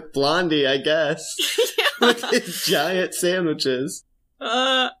comic Blondie, I guess. Yeah. With his giant sandwiches.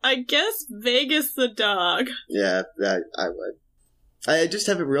 I guess Vegas the dog. Yeah, I would. I just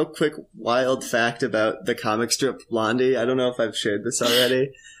have a real quick wild fact about the comic strip Blondie. I don't know if I've shared this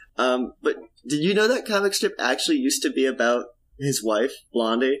already. But did you know that comic strip actually used to be about his wife,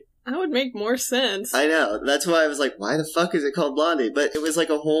 Blondie? That would make more sense. I know. That's why I was like, why the fuck is it called Blondie? But it was like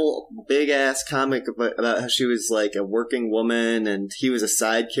a whole big-ass comic about how she was like a working woman and he was a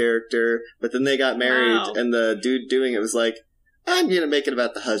side character. But then they got married and the dude doing it was like, I'm gonna make it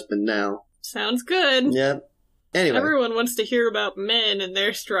about the husband now. Sounds good. Yep. Anyway. Everyone wants to hear about men and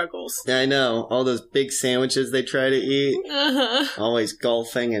their struggles. I know. All those big sandwiches they try to eat. Uh-huh. Always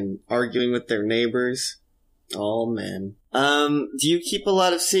golfing and arguing with their neighbors. All men. Do you keep a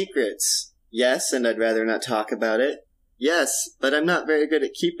lot of secrets? Yes, and I'd rather not talk about it. Yes, but I'm not very good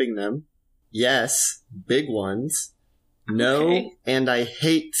at keeping them. Yes, big ones. No, Okay. and I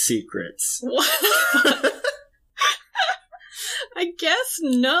hate secrets. What? I guess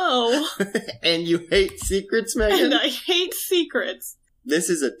no. And you hate secrets, Megan? And I hate secrets. This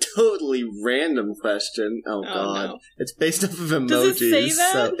is a totally random question. Oh God. No. It's based off of emojis. Does it say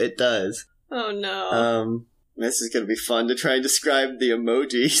that? So it does. Oh no. This is going to be fun to try and describe the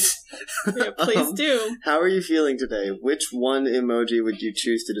emojis. Yeah, please do. How are you feeling today? Which one emoji would you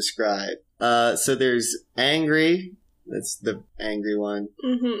choose to describe? So there's angry. That's the angry one.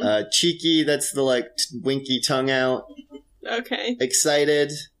 Mm-hmm. Cheeky. That's the like winky tongue out. Okay.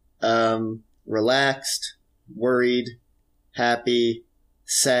 Excited. Relaxed. Worried. Happy.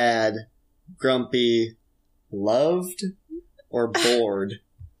 Sad. Grumpy. Loved. Or bored.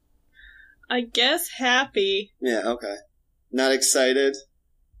 I guess happy. Yeah, okay. Not excited?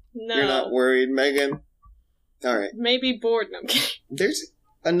 No. You're not worried, Megan? Alright. Maybe bored. No, I'm kidding. There's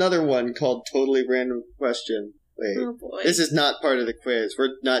another one called Totally Random Question. Wait. Oh boy. This is not part of the quiz.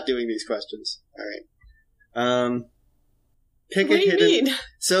 We're not doing these questions. Alright. Pick What a do you hidden... mean?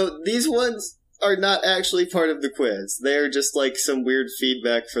 So, these ones are not actually part of the quiz. They're just like some weird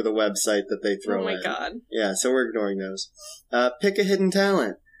feedback for the website that they throw in. Oh my god. Yeah, so we're ignoring those. Pick a hidden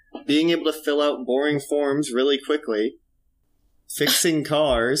talent. Being able to fill out boring forms really quickly. Fixing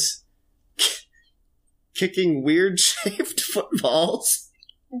cars. Kicking weird-shaped footballs.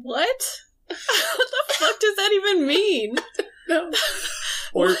 What? What the fuck does that even mean? No.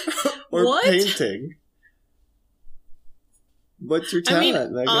 Or What? painting. What's your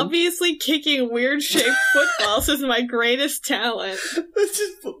talent, Megan? Obviously kicking weird-shaped footballs is my greatest talent. This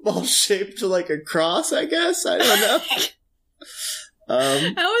is football shaped like a cross, I guess? I don't know.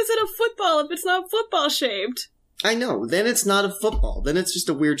 How is it a football if it's not football-shaped? I know. Then it's not a football. Then it's just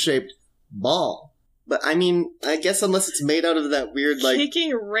a weird-shaped ball. But, I mean, I guess unless it's made out of that weird, like...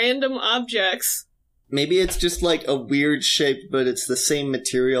 Kicking random objects. Maybe it's just, like, a weird shape, but it's the same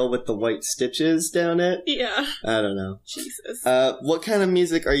material with the white stitches down it? Yeah. I don't know. Jesus. What kind of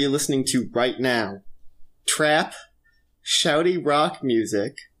music are you listening to right now? Trap? Shouty rock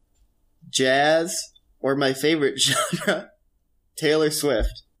music? Jazz? Or my favorite genre? Taylor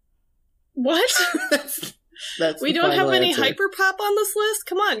Swift. What? That's We the don't have final any answer. hyperpop on this list?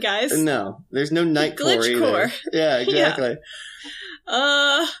 Come on, guys. No, there's no nightcore either. Glitchcore. Yeah, exactly.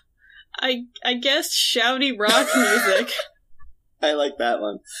 I guess shouty rock music. I like that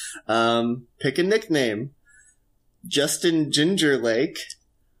one. Pick a nickname. Justin Gingerlake.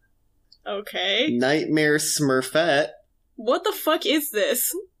 Okay. Nightmare Smurfette. What the fuck is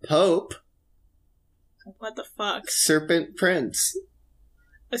this? Pope. What the fuck? Serpent Prince.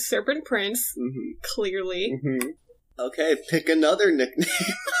 A serpent prince, Mm-hmm. clearly. Mm-hmm. Okay, pick another nickname.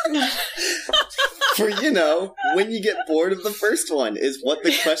 For, when you get bored of the first one, is what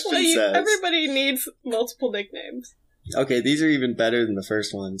the question says. Everybody needs multiple nicknames. Okay, these are even better than the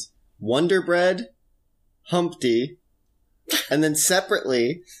first ones. Wonder Bread, Humpty, and then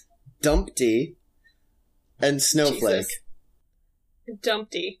separately, Dumpty, and Snowflake. Jesus.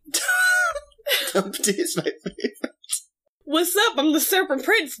 Dumpty. Dumpty is my favorite. What's up? I'm the serpent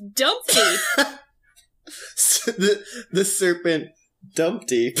prince, Dumpty. the serpent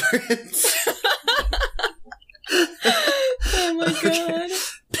Dumpty Prince. Oh my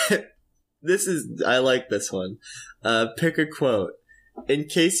god. I like this one. Pick a quote. In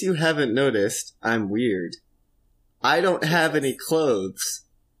case you haven't noticed, I'm weird. I don't have any clothes.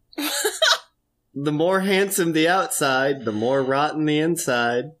 The more handsome the outside, the more rotten the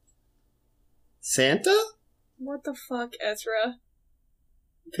inside. Santa? What the fuck, Ezra?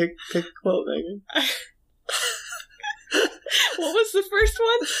 Pick a quote, Megan. What was the first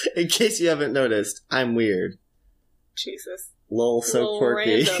one? In case you haven't noticed, I'm weird. Jesus. Lol, so Lol,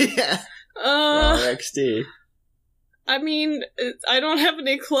 quirky. random. Yeah. Raw XD. I mean, I don't have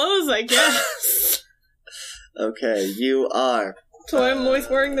any clothes, I guess. Okay, you are So I'm always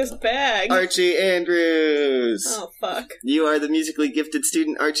wearing this bag. Archie Andrews. Oh, fuck. You are the musically gifted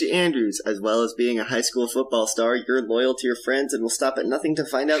student Archie Andrews. As well as being a high school football star, you're loyal to your friends and will stop at nothing to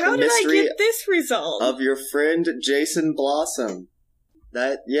find out How the did mystery I get this result? of your friend Jason Blossom.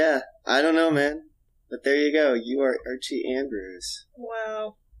 I don't know, man. But there you go. You are Archie Andrews.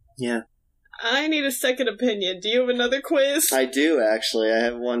 Wow. Yeah. I need a second opinion. Do you have another quiz? I do, actually. I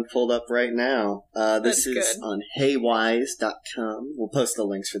have one pulled up right now. This That's is good. on heywise.com. We'll post the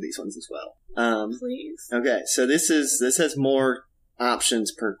links for these ones as well. Please. Okay, so this has more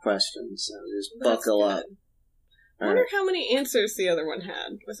options per question, so just That's buckle good. up. I wonder how many answers the other one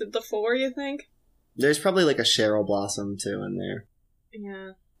had. Was it the 4, you think? There's probably like a Cheryl Blossom, too, in there.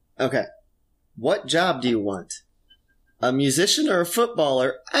 Yeah. Okay. What job do you want? A musician or a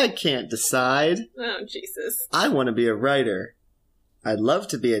footballer? I can't decide. Oh, Jesus. I want to be a writer. I'd love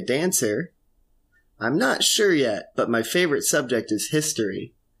to be a dancer. I'm not sure yet, but my favorite subject is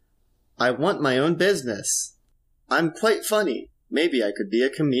history. I want my own business. I'm quite funny. Maybe I could be a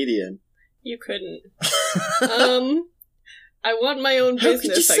comedian. You couldn't. I want my own business, I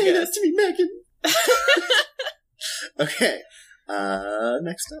guess. How could you say that to me, Megan? Okay.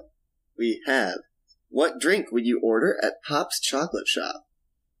 Next up, we have, what drink would you order at Pop's Chocolate Shop?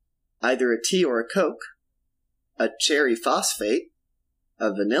 Either a tea or a Coke, a cherry phosphate,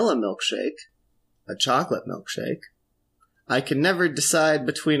 a vanilla milkshake, a chocolate milkshake. I can never decide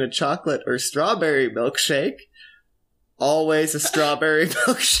between a chocolate or strawberry milkshake. Always a strawberry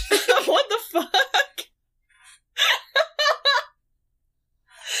milkshake. What the fuck?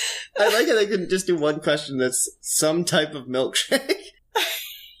 I like it. I can just do one question that's some type of milkshake.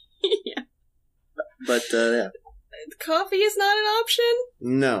 Yeah. But, yeah. Coffee is not an option?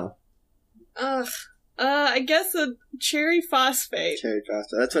 No. Ugh. I guess a cherry phosphate. Cherry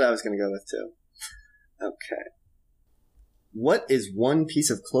phosphate. That's what I was going to go with, too. Okay. What is one piece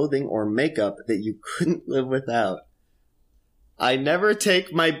of clothing or makeup that you couldn't live without? I never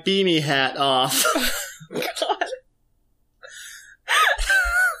take my beanie hat off. God.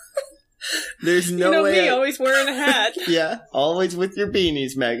 There's no way. Me always wearing a hat. Yeah, always with your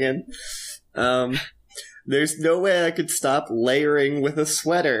beanies, Megan. There's no way I could stop layering with a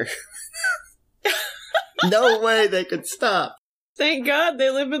sweater. No way they could stop. Thank God they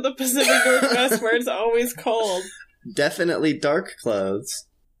live in the Pacific Northwest where it's always cold. Definitely dark clothes.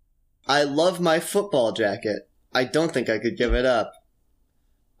 I love my football jacket. I don't think I could give it up.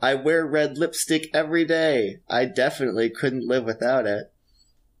 I wear red lipstick every day. I definitely couldn't live without it.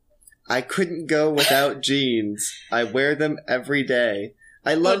 I couldn't go without jeans. I wear them every day.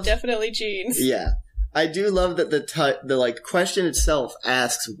 I love definitely jeans. Yeah. I do love that the question itself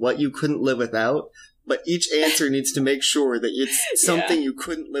asks what you couldn't live without, but each answer needs to make sure that it's something you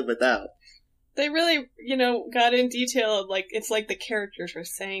couldn't live without. They really, got in detail. It's like the characters were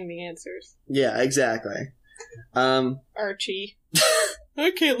saying the answers. Yeah, exactly. Archie.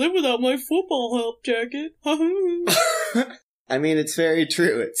 I can't live without my football help jacket. I mean, it's very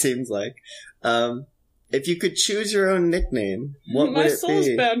true, it seems like. If you could choose your own nickname, what would it be? My soul's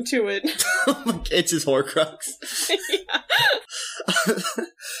bound to it. It's his Horcrux. Yeah.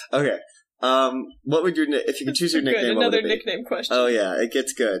 Okay. What would if you could choose your nickname, what would it be? Another nickname question. Oh yeah, it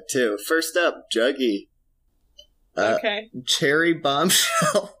gets good, too. First up, Juggy. Okay. Cherry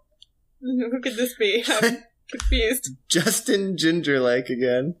Bombshell. Who could this be? I'm confused. Justin Gingerlake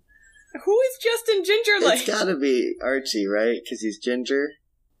again. Who is Justin Gingerlake? It's gotta be Archie, right? Because he's ginger.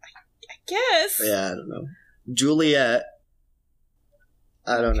 I guess. Yeah, I don't know. Juliet.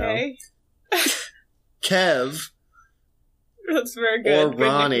 I don't know. Kev. That's very good. Or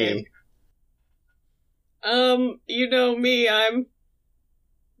Ronnie. You know me, I'm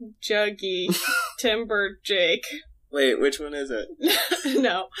Juggy Timber Jake. Wait, which one is it?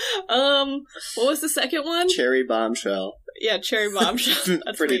 No. What was the second one? Cherry Bombshell. Yeah, Cherry Bombshell.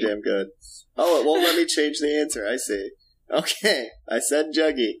 That's pretty damn good. Oh, it won't let me change the answer, I see. Okay, I said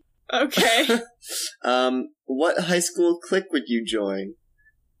Juggy. Okay. What high school clique would you join?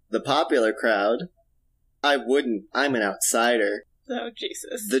 The popular crowd? I wouldn't. I'm an outsider. Oh,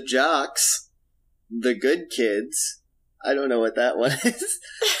 Jesus. The jocks? The good kids? I don't know what that one is.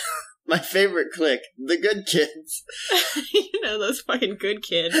 My favorite clique, the good kids. Those fucking good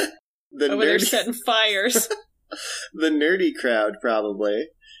kids. Over there setting fires. The nerdy crowd, probably.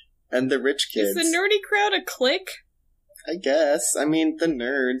 And the rich kids. Is the nerdy crowd a clique? I guess. I mean, the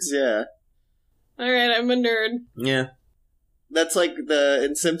nerds, yeah. Alright, I'm a nerd. Yeah. That's like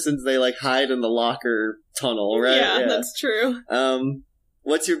in Simpsons, they hide in the locker tunnel, right? Yeah, that's true.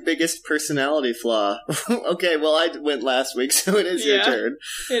 What's your biggest personality flaw? Okay, well, I went last week, so it is your turn.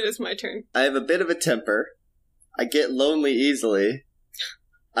 It is my turn. I have a bit of a temper. I get lonely easily.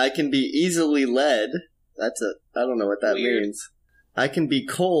 I can be easily led. I don't know what that means. I can be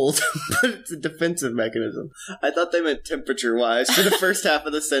cold, but it's a defensive mechanism. I thought they meant temperature-wise for the first half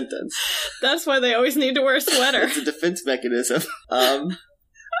of the sentence. That's why they always need to wear a sweater. It's a defense mechanism.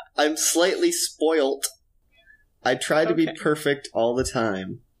 I'm slightly spoilt. I try to be perfect all the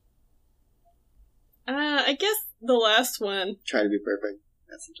time. I guess the last one. Try to be perfect.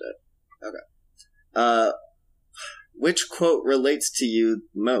 That's legit. Okay. Which quote relates to you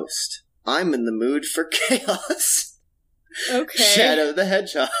most? I'm in the mood for chaos. Okay. Shadow the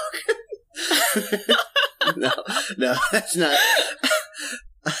Hedgehog. No, that's not.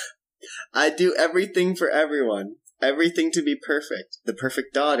 I do everything for everyone. Everything to be perfect. The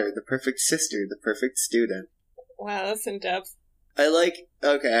perfect daughter, the perfect sister, the perfect student. Wow, that's in depth.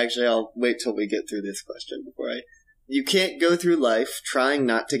 Okay, actually, I'll wait till we get through this question You can't go through life trying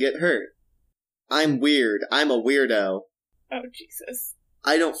not to get hurt. I'm weird. I'm a weirdo. Oh, Jesus.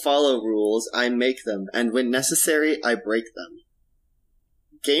 I don't follow rules, I make them, and when necessary, I break them.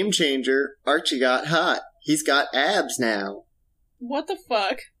 Game changer, Archie got hot. He's got abs now. What the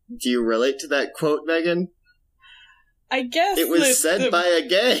fuck? Do you relate to that quote, Megan? I guess it was said by a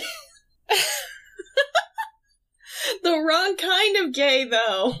gay. The wrong kind of gay,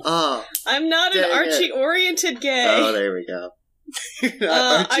 though. Oh, I'm not an Archie-oriented gay. Oh, there we go. You're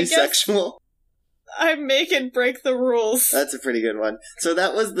not Archie-sexual? I make and break the rules. That's a pretty good one. So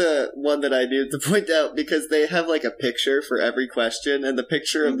that was the one that I needed to point out, because they have like a picture for every question, and the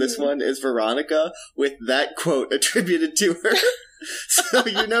picture of this one is Veronica with that quote attributed to her. So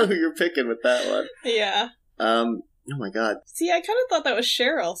you know who you're picking with that one. Yeah. Oh my god. See, I kind of thought that was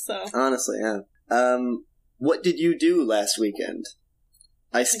Cheryl, so. Honestly, yeah. What did you do last weekend?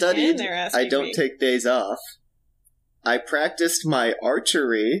 I studied. I don't take days off. I practiced my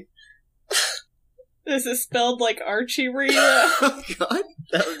archery. This is spelled like Archie-ry. Oh god,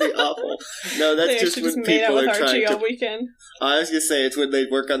 that would be awful. No, that's just when people are trying to... all weekend. I was gonna say, it's when they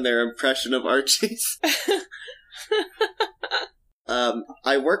work on their impression of Archie's.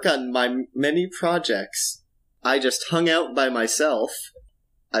 I work on my many projects. I just hung out by myself.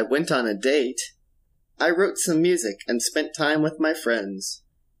 I went on a date. I wrote some music and spent time with my friends.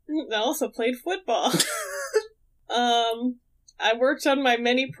 I also played football. I worked on my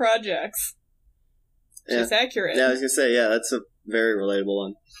many projects. Which is accurate. Yeah, I was gonna say, yeah, that's a very relatable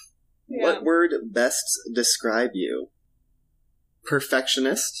one. Yeah. What word best describe you?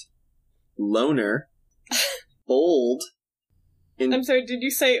 Perfectionist, loner, bold. I'm sorry, did you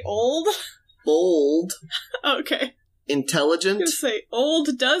say old? Bold. Okay. Intelligent. I was gonna say, old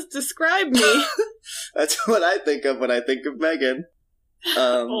does describe me. That's what I think of when I think of Megan.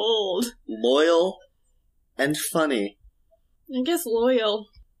 Old. Loyal and funny. I guess loyal.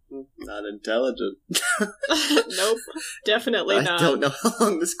 Not intelligent. Nope. Definitely not. I don't know how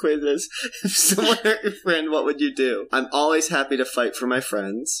long this quiz is. If someone hurt your friend, what would you do? I'm always happy to fight for my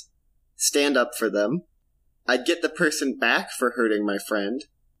friends. Stand up for them. I'd get the person back for hurting my friend.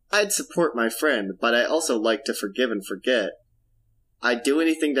 I'd support my friend, but I also like to forgive and forget. I'd do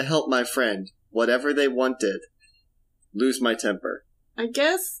anything to help my friend, whatever they wanted. Lose my temper. I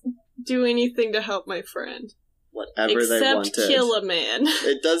guess do anything to help my friend. Whatever they wanted. Except kill a man.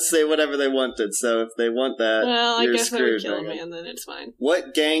 It does say whatever they wanted, so if they want that, well, you're I guess screwed, I would kill a man, then it's fine.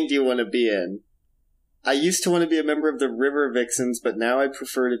 What gang do you want to be in? I used to want to be a member of the River Vixens, but now I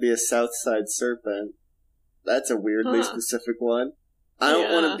prefer to be a Southside Serpent. That's a weirdly specific one. I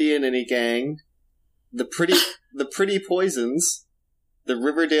don't want to be in any gang. The Pretty Poisons, the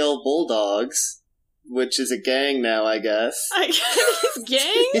Riverdale Bulldogs, which is a gang now, I guess. I guess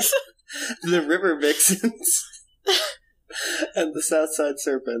gangs? The River Vixens. And the Southside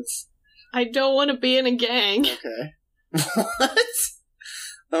Serpents. I don't want to be in a gang. Okay. What?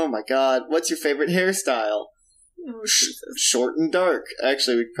 Oh my god. What's your favorite hairstyle? Oh, Jesus. Short and dark.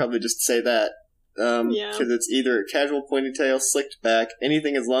 Actually, we could probably just say that. Because it's either a casual ponytail, slicked back,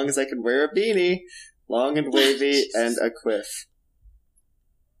 anything as long as I can wear a beanie, long and wavy, and a quiff.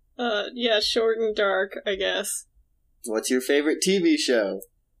 Yeah, short and dark, I guess. What's your favorite TV show?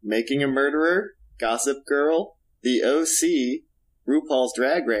 Making a Murderer, Gossip Girl, The OC, RuPaul's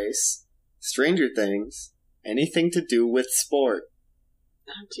Drag Race, Stranger Things, anything to do with sport.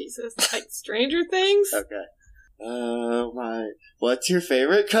 Oh, Jesus. Like Stranger Things? Okay. Oh my. What's your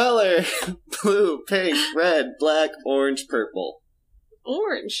favorite color? Blue, pink, red, black, orange, purple.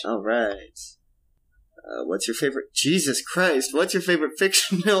 Orange. Alright. What's your favorite... Jesus Christ, what's your favorite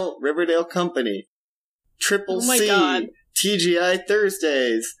fictional Riverdale company? Triple C, God. TGI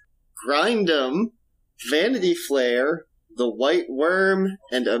Thursdays, Grind'em, Vanity Fair, The White Worm,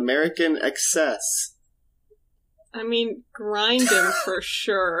 and American Excess. I mean, Grind'em for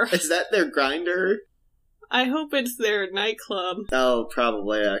sure. Is that their grinder? I hope it's their nightclub. Oh,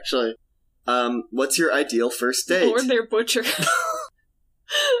 probably, actually. What's your ideal first date? Or their butcher.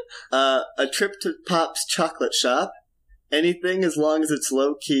 A trip to Pop's chocolate shop, anything as long as it's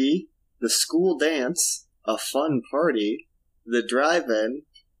low-key, the school dance, a fun party, the drive-in,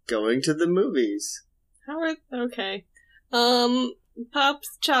 going to the movies. Okay.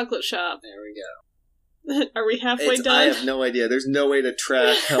 Pop's chocolate shop. There we go. Are we halfway done? I have no idea. There's no way to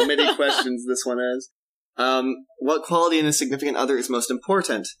track how many questions this one is. What quality in a significant other is most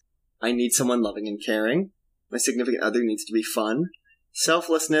important? I need someone loving and caring. My significant other needs to be fun.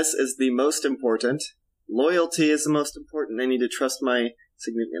 Selflessness is the most important. Loyalty is the most important. I need to trust my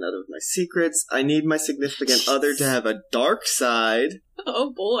significant other with my secrets. I need my significant other to have a dark side.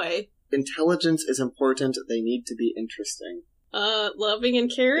 Oh boy. Intelligence is important. They need to be interesting. Loving and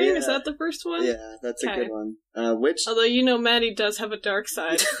caring? Yeah. Is that the first one? Yeah, that's a good one. Although, you know, Maddie does have a dark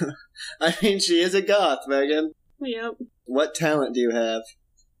side. I mean, she is a goth, Megan. Yep. What talent do you have?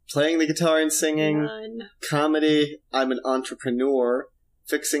 Playing the guitar and singing? None. Comedy? I'm an entrepreneur.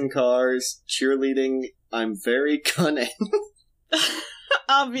 Fixing cars? Cheerleading? I'm very cunning.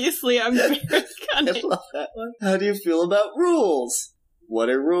 Obviously, I'm very cunning. I love that one. How do you feel about rules? What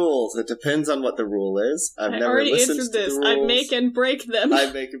are rules? It depends on what the rule is. I've never already listened answered to this. the rules. I make and break them.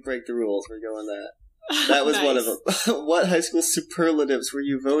 I make and break the rules. We're going that. That was nice. one of them. What high school superlatives were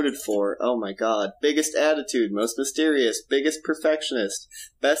you voted for? Oh my god. Biggest attitude, most mysterious, biggest perfectionist,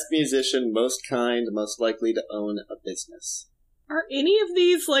 best musician, most kind, most likely to own a business. Are any of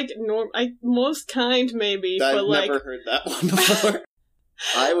these, like, most kind, maybe, I've but, like... never heard that one before.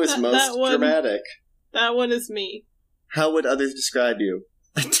 I was most dramatic. That one is me. How would others describe you?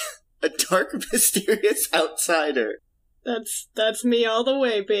 A dark, mysterious outsider. That's me all the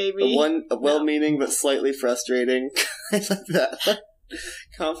way, baby. A well-meaning but slightly frustrating. I like that.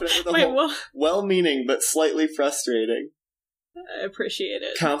 Confident with a well-meaning but slightly frustrating. I appreciate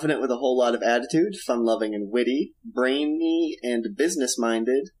it. Confident with a whole lot of attitude, fun-loving and witty, brainy and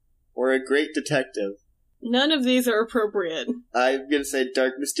business-minded, or a great detective. None of these are appropriate. I'm gonna say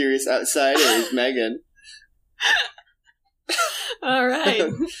dark, mysterious outsider is Megan. All right.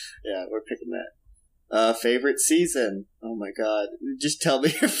 Yeah, we're picking that. Favorite season? Oh my god. Just tell me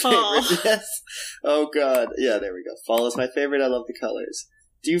your favorite. Fall. Yes. Oh god. Yeah, there we go. Fall is my favorite. I love the colors.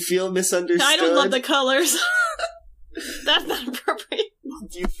 Do you feel misunderstood? I don't love the colors. That's not appropriate.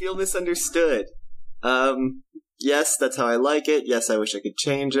 Do you feel misunderstood? Yes, that's how I like it. Yes, I wish I could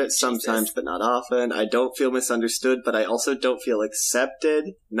change it. Sometimes, but not often. I don't feel misunderstood, but I also don't feel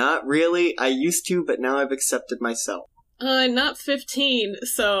accepted. Not really. I used to, but now I've accepted myself. Not 15,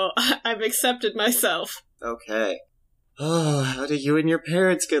 so I've accepted myself. Okay. Oh, how do you and your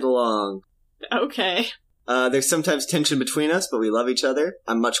parents get along? Okay. There's sometimes tension between us, but we love each other.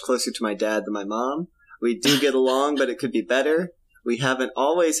 I'm much closer to my dad than my mom. We do get along, but it could be better. We haven't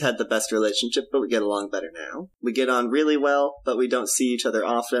always had the best relationship, but we get along better now. We get on really well, but we don't see each other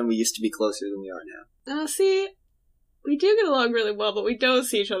often. We used to be closer than we are now. See, we do get along really well, but we don't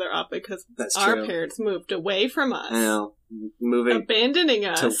see each other often because our parents moved away from us. I know. Abandoning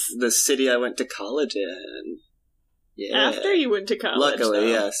us. To the city I went to college in. Yeah. After you went to college, luckily, though.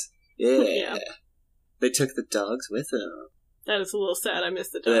 Yes. Yeah. They took the dogs with them. That is a little sad. I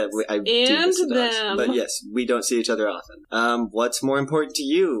miss the dogs. I do miss the dogs. But yes, we don't see each other often. What's more important to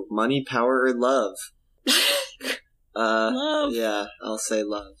you? Money, power, or love? Love. Yeah, I'll say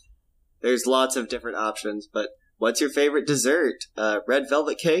love. There's lots of different options, but what's your favorite dessert? Red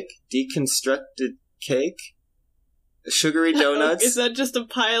velvet cake? Deconstructed cake? Sugary donuts? Is that just a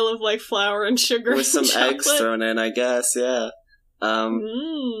pile of, like, flour and sugar with some chocolate? Eggs thrown in, I guess, yeah.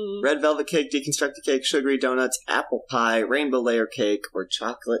 Red velvet cake, deconstructed cake, sugary donuts, apple pie, rainbow layer cake, or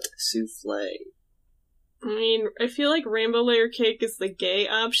chocolate souffle. I mean, I feel like rainbow layer cake is the gay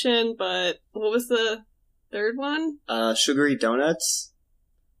option, but what was the third one? Sugary donuts?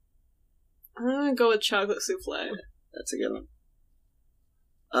 I'm gonna go with chocolate souffle. That's a good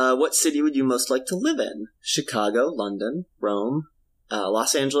one. What city would you most like to live in? Chicago, London, Rome,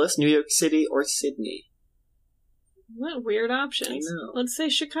 Los Angeles, New York City, or Sydney? What weird options. I know. Let's say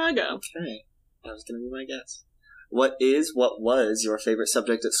Chicago. Okay. That was going to be my guess. What was your favorite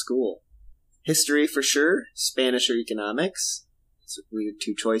subject at school? History for sure. Spanish or economics. It's weird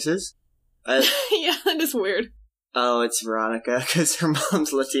two choices. Yeah, that is weird. Oh, it's Veronica, because her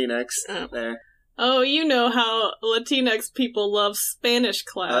mom's Latinx. Oh. There. Oh, you know how Latinx people love Spanish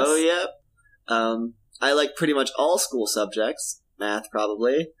class. Oh, yep. I like pretty much all school subjects. Math,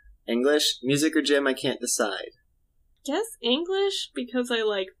 probably. English, music, or gym, I can't decide. Guess English, because I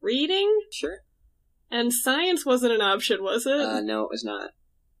like reading. Sure. And science wasn't an option, was it? No, it was not.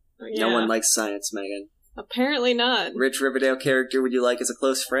 Yeah. No one likes science, Megan. Apparently not. Which Riverdale character would you like as a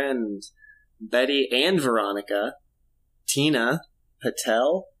close friend? Betty and Veronica. Tina.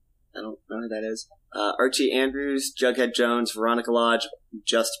 Patel. I don't know who that is. Archie Andrews, Jughead Jones, Veronica Lodge,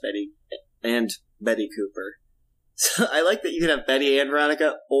 just Betty. And Betty Cooper. So I like that you can have Betty and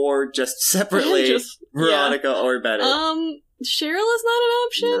Veronica, or just separately Veronica or Betty. Cheryl is not an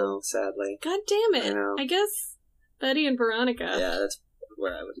option? No, sadly. God damn it. I know. I guess Betty and Veronica. Yeah, that's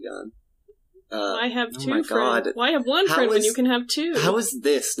where I would have gone. Why have two my friends? God. Why have one friend when you can have two? How is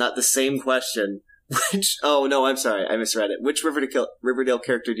this not the same question? Oh, no, I'm sorry. I misread it. Which Riverdale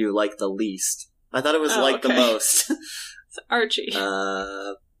character do you like the least? I thought it was the most. It's Archie.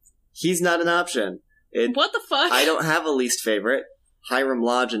 He's not an option. What the fuck? I don't have a least favorite. Hiram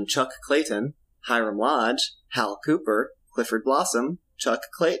Lodge and Chuck Clayton. Hiram Lodge, Hal Cooper, Clifford Blossom, Chuck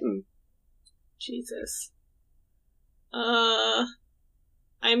Clayton. Jesus.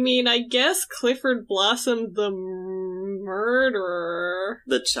 I mean, I guess Clifford Blossom the murderer.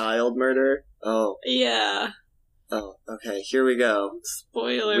 The child murderer? Oh. Yeah. Oh, okay, here we go.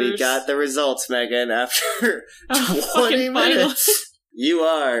 Spoilers. We got the results, Megan, after 20 minutes. You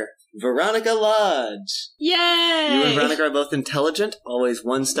are Veronica Lodge. Yay! You and Veronica are both intelligent, always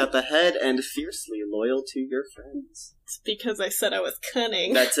one step ahead, and fiercely loyal to your friends. It's because I said I was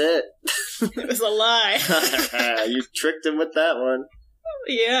cunning. That's it. It was a lie. You tricked him with that one.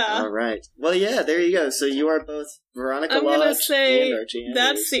 Yeah. All right. Well, yeah, there you go. So you are both Veronica Lodge I'm gonna say and Archie Andrews.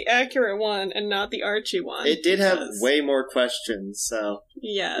 That's the accurate one and not the Archie one. It did have way more questions, so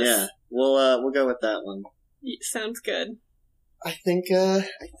yes. Yeah, we'll go with that one. Sounds good. I think that'll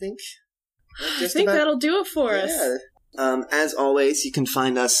do it for us. As always, you can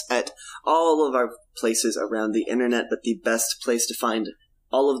find us at all of our places around the internet, but the best place to find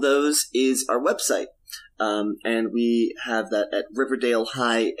all of those is our website. And we have that at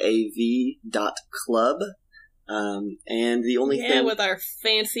riverdalehighav.club. And the only thing... with our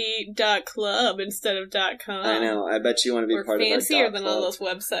fancy .club instead of .com. I know, I bet you want to be part of our fancier than all those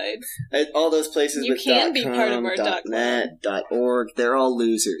websites. All those places you with can be .com, part of our .net, .org, they're all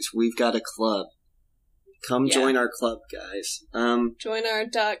losers. We've got a club. Come join our club, guys. Join our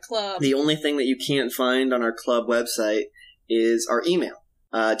 .club. The only thing that you can't find on our club website is our email.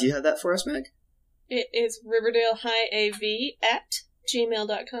 Do you have that for us, Meg? It is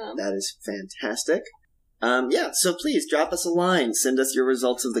riverdalehighav@gmail.com. That is fantastic. So please drop us a line. Send us your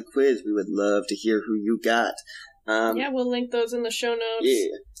results of the quiz. We would love to hear who you got. We'll link those in the show notes.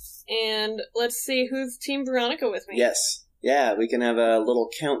 Yeah. And let's see who's Team Veronica with me. Yes. Yeah, we can have a little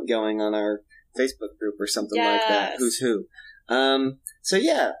count going on our Facebook group or something like that. Who's who. Tell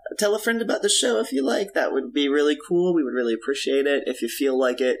a friend about the show if you like. That would be really cool. We would really appreciate it. If you feel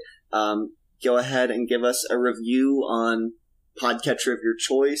like it, go ahead and give us a review on podcatcher of your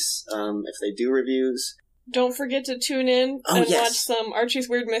choice, if they do reviews. Don't forget to tune in and watch some Archie's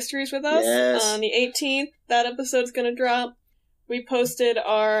Weird Mysteries with us. Yes. On the 18th, that episode's going to drop. We posted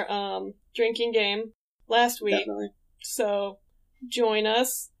our drinking game last week. Definitely. So, join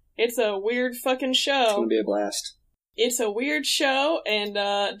us. It's a weird fucking show. It's going to be a blast. It's a weird show, and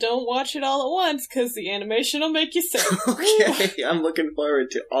don't watch it all at once, because the animation will make you sick. Okay, I'm looking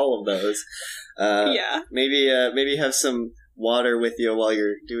forward to all of those. Maybe have some water with you while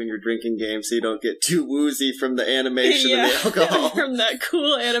you're doing your drinking game so you don't get too woozy from the animation and the alcohol. From that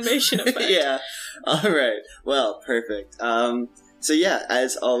cool animation effect. Yeah. Alright. Well, perfect.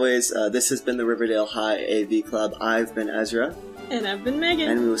 As always, this has been the Riverdale High AV Club. I've been Ezra. And I've been Megan.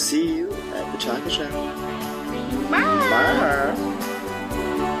 And we will see you at the Chocolate Show. Bye! Bye!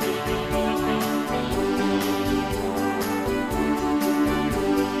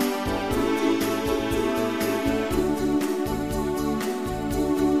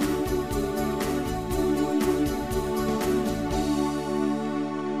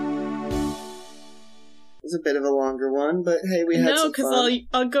 A bit of a longer one, but hey, we had some fun. No, because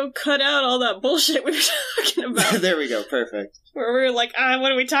I'll go cut out all that bullshit we were talking about. There we go, perfect. Where we were like, what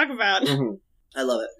do we talk about? Mm-hmm. I love it.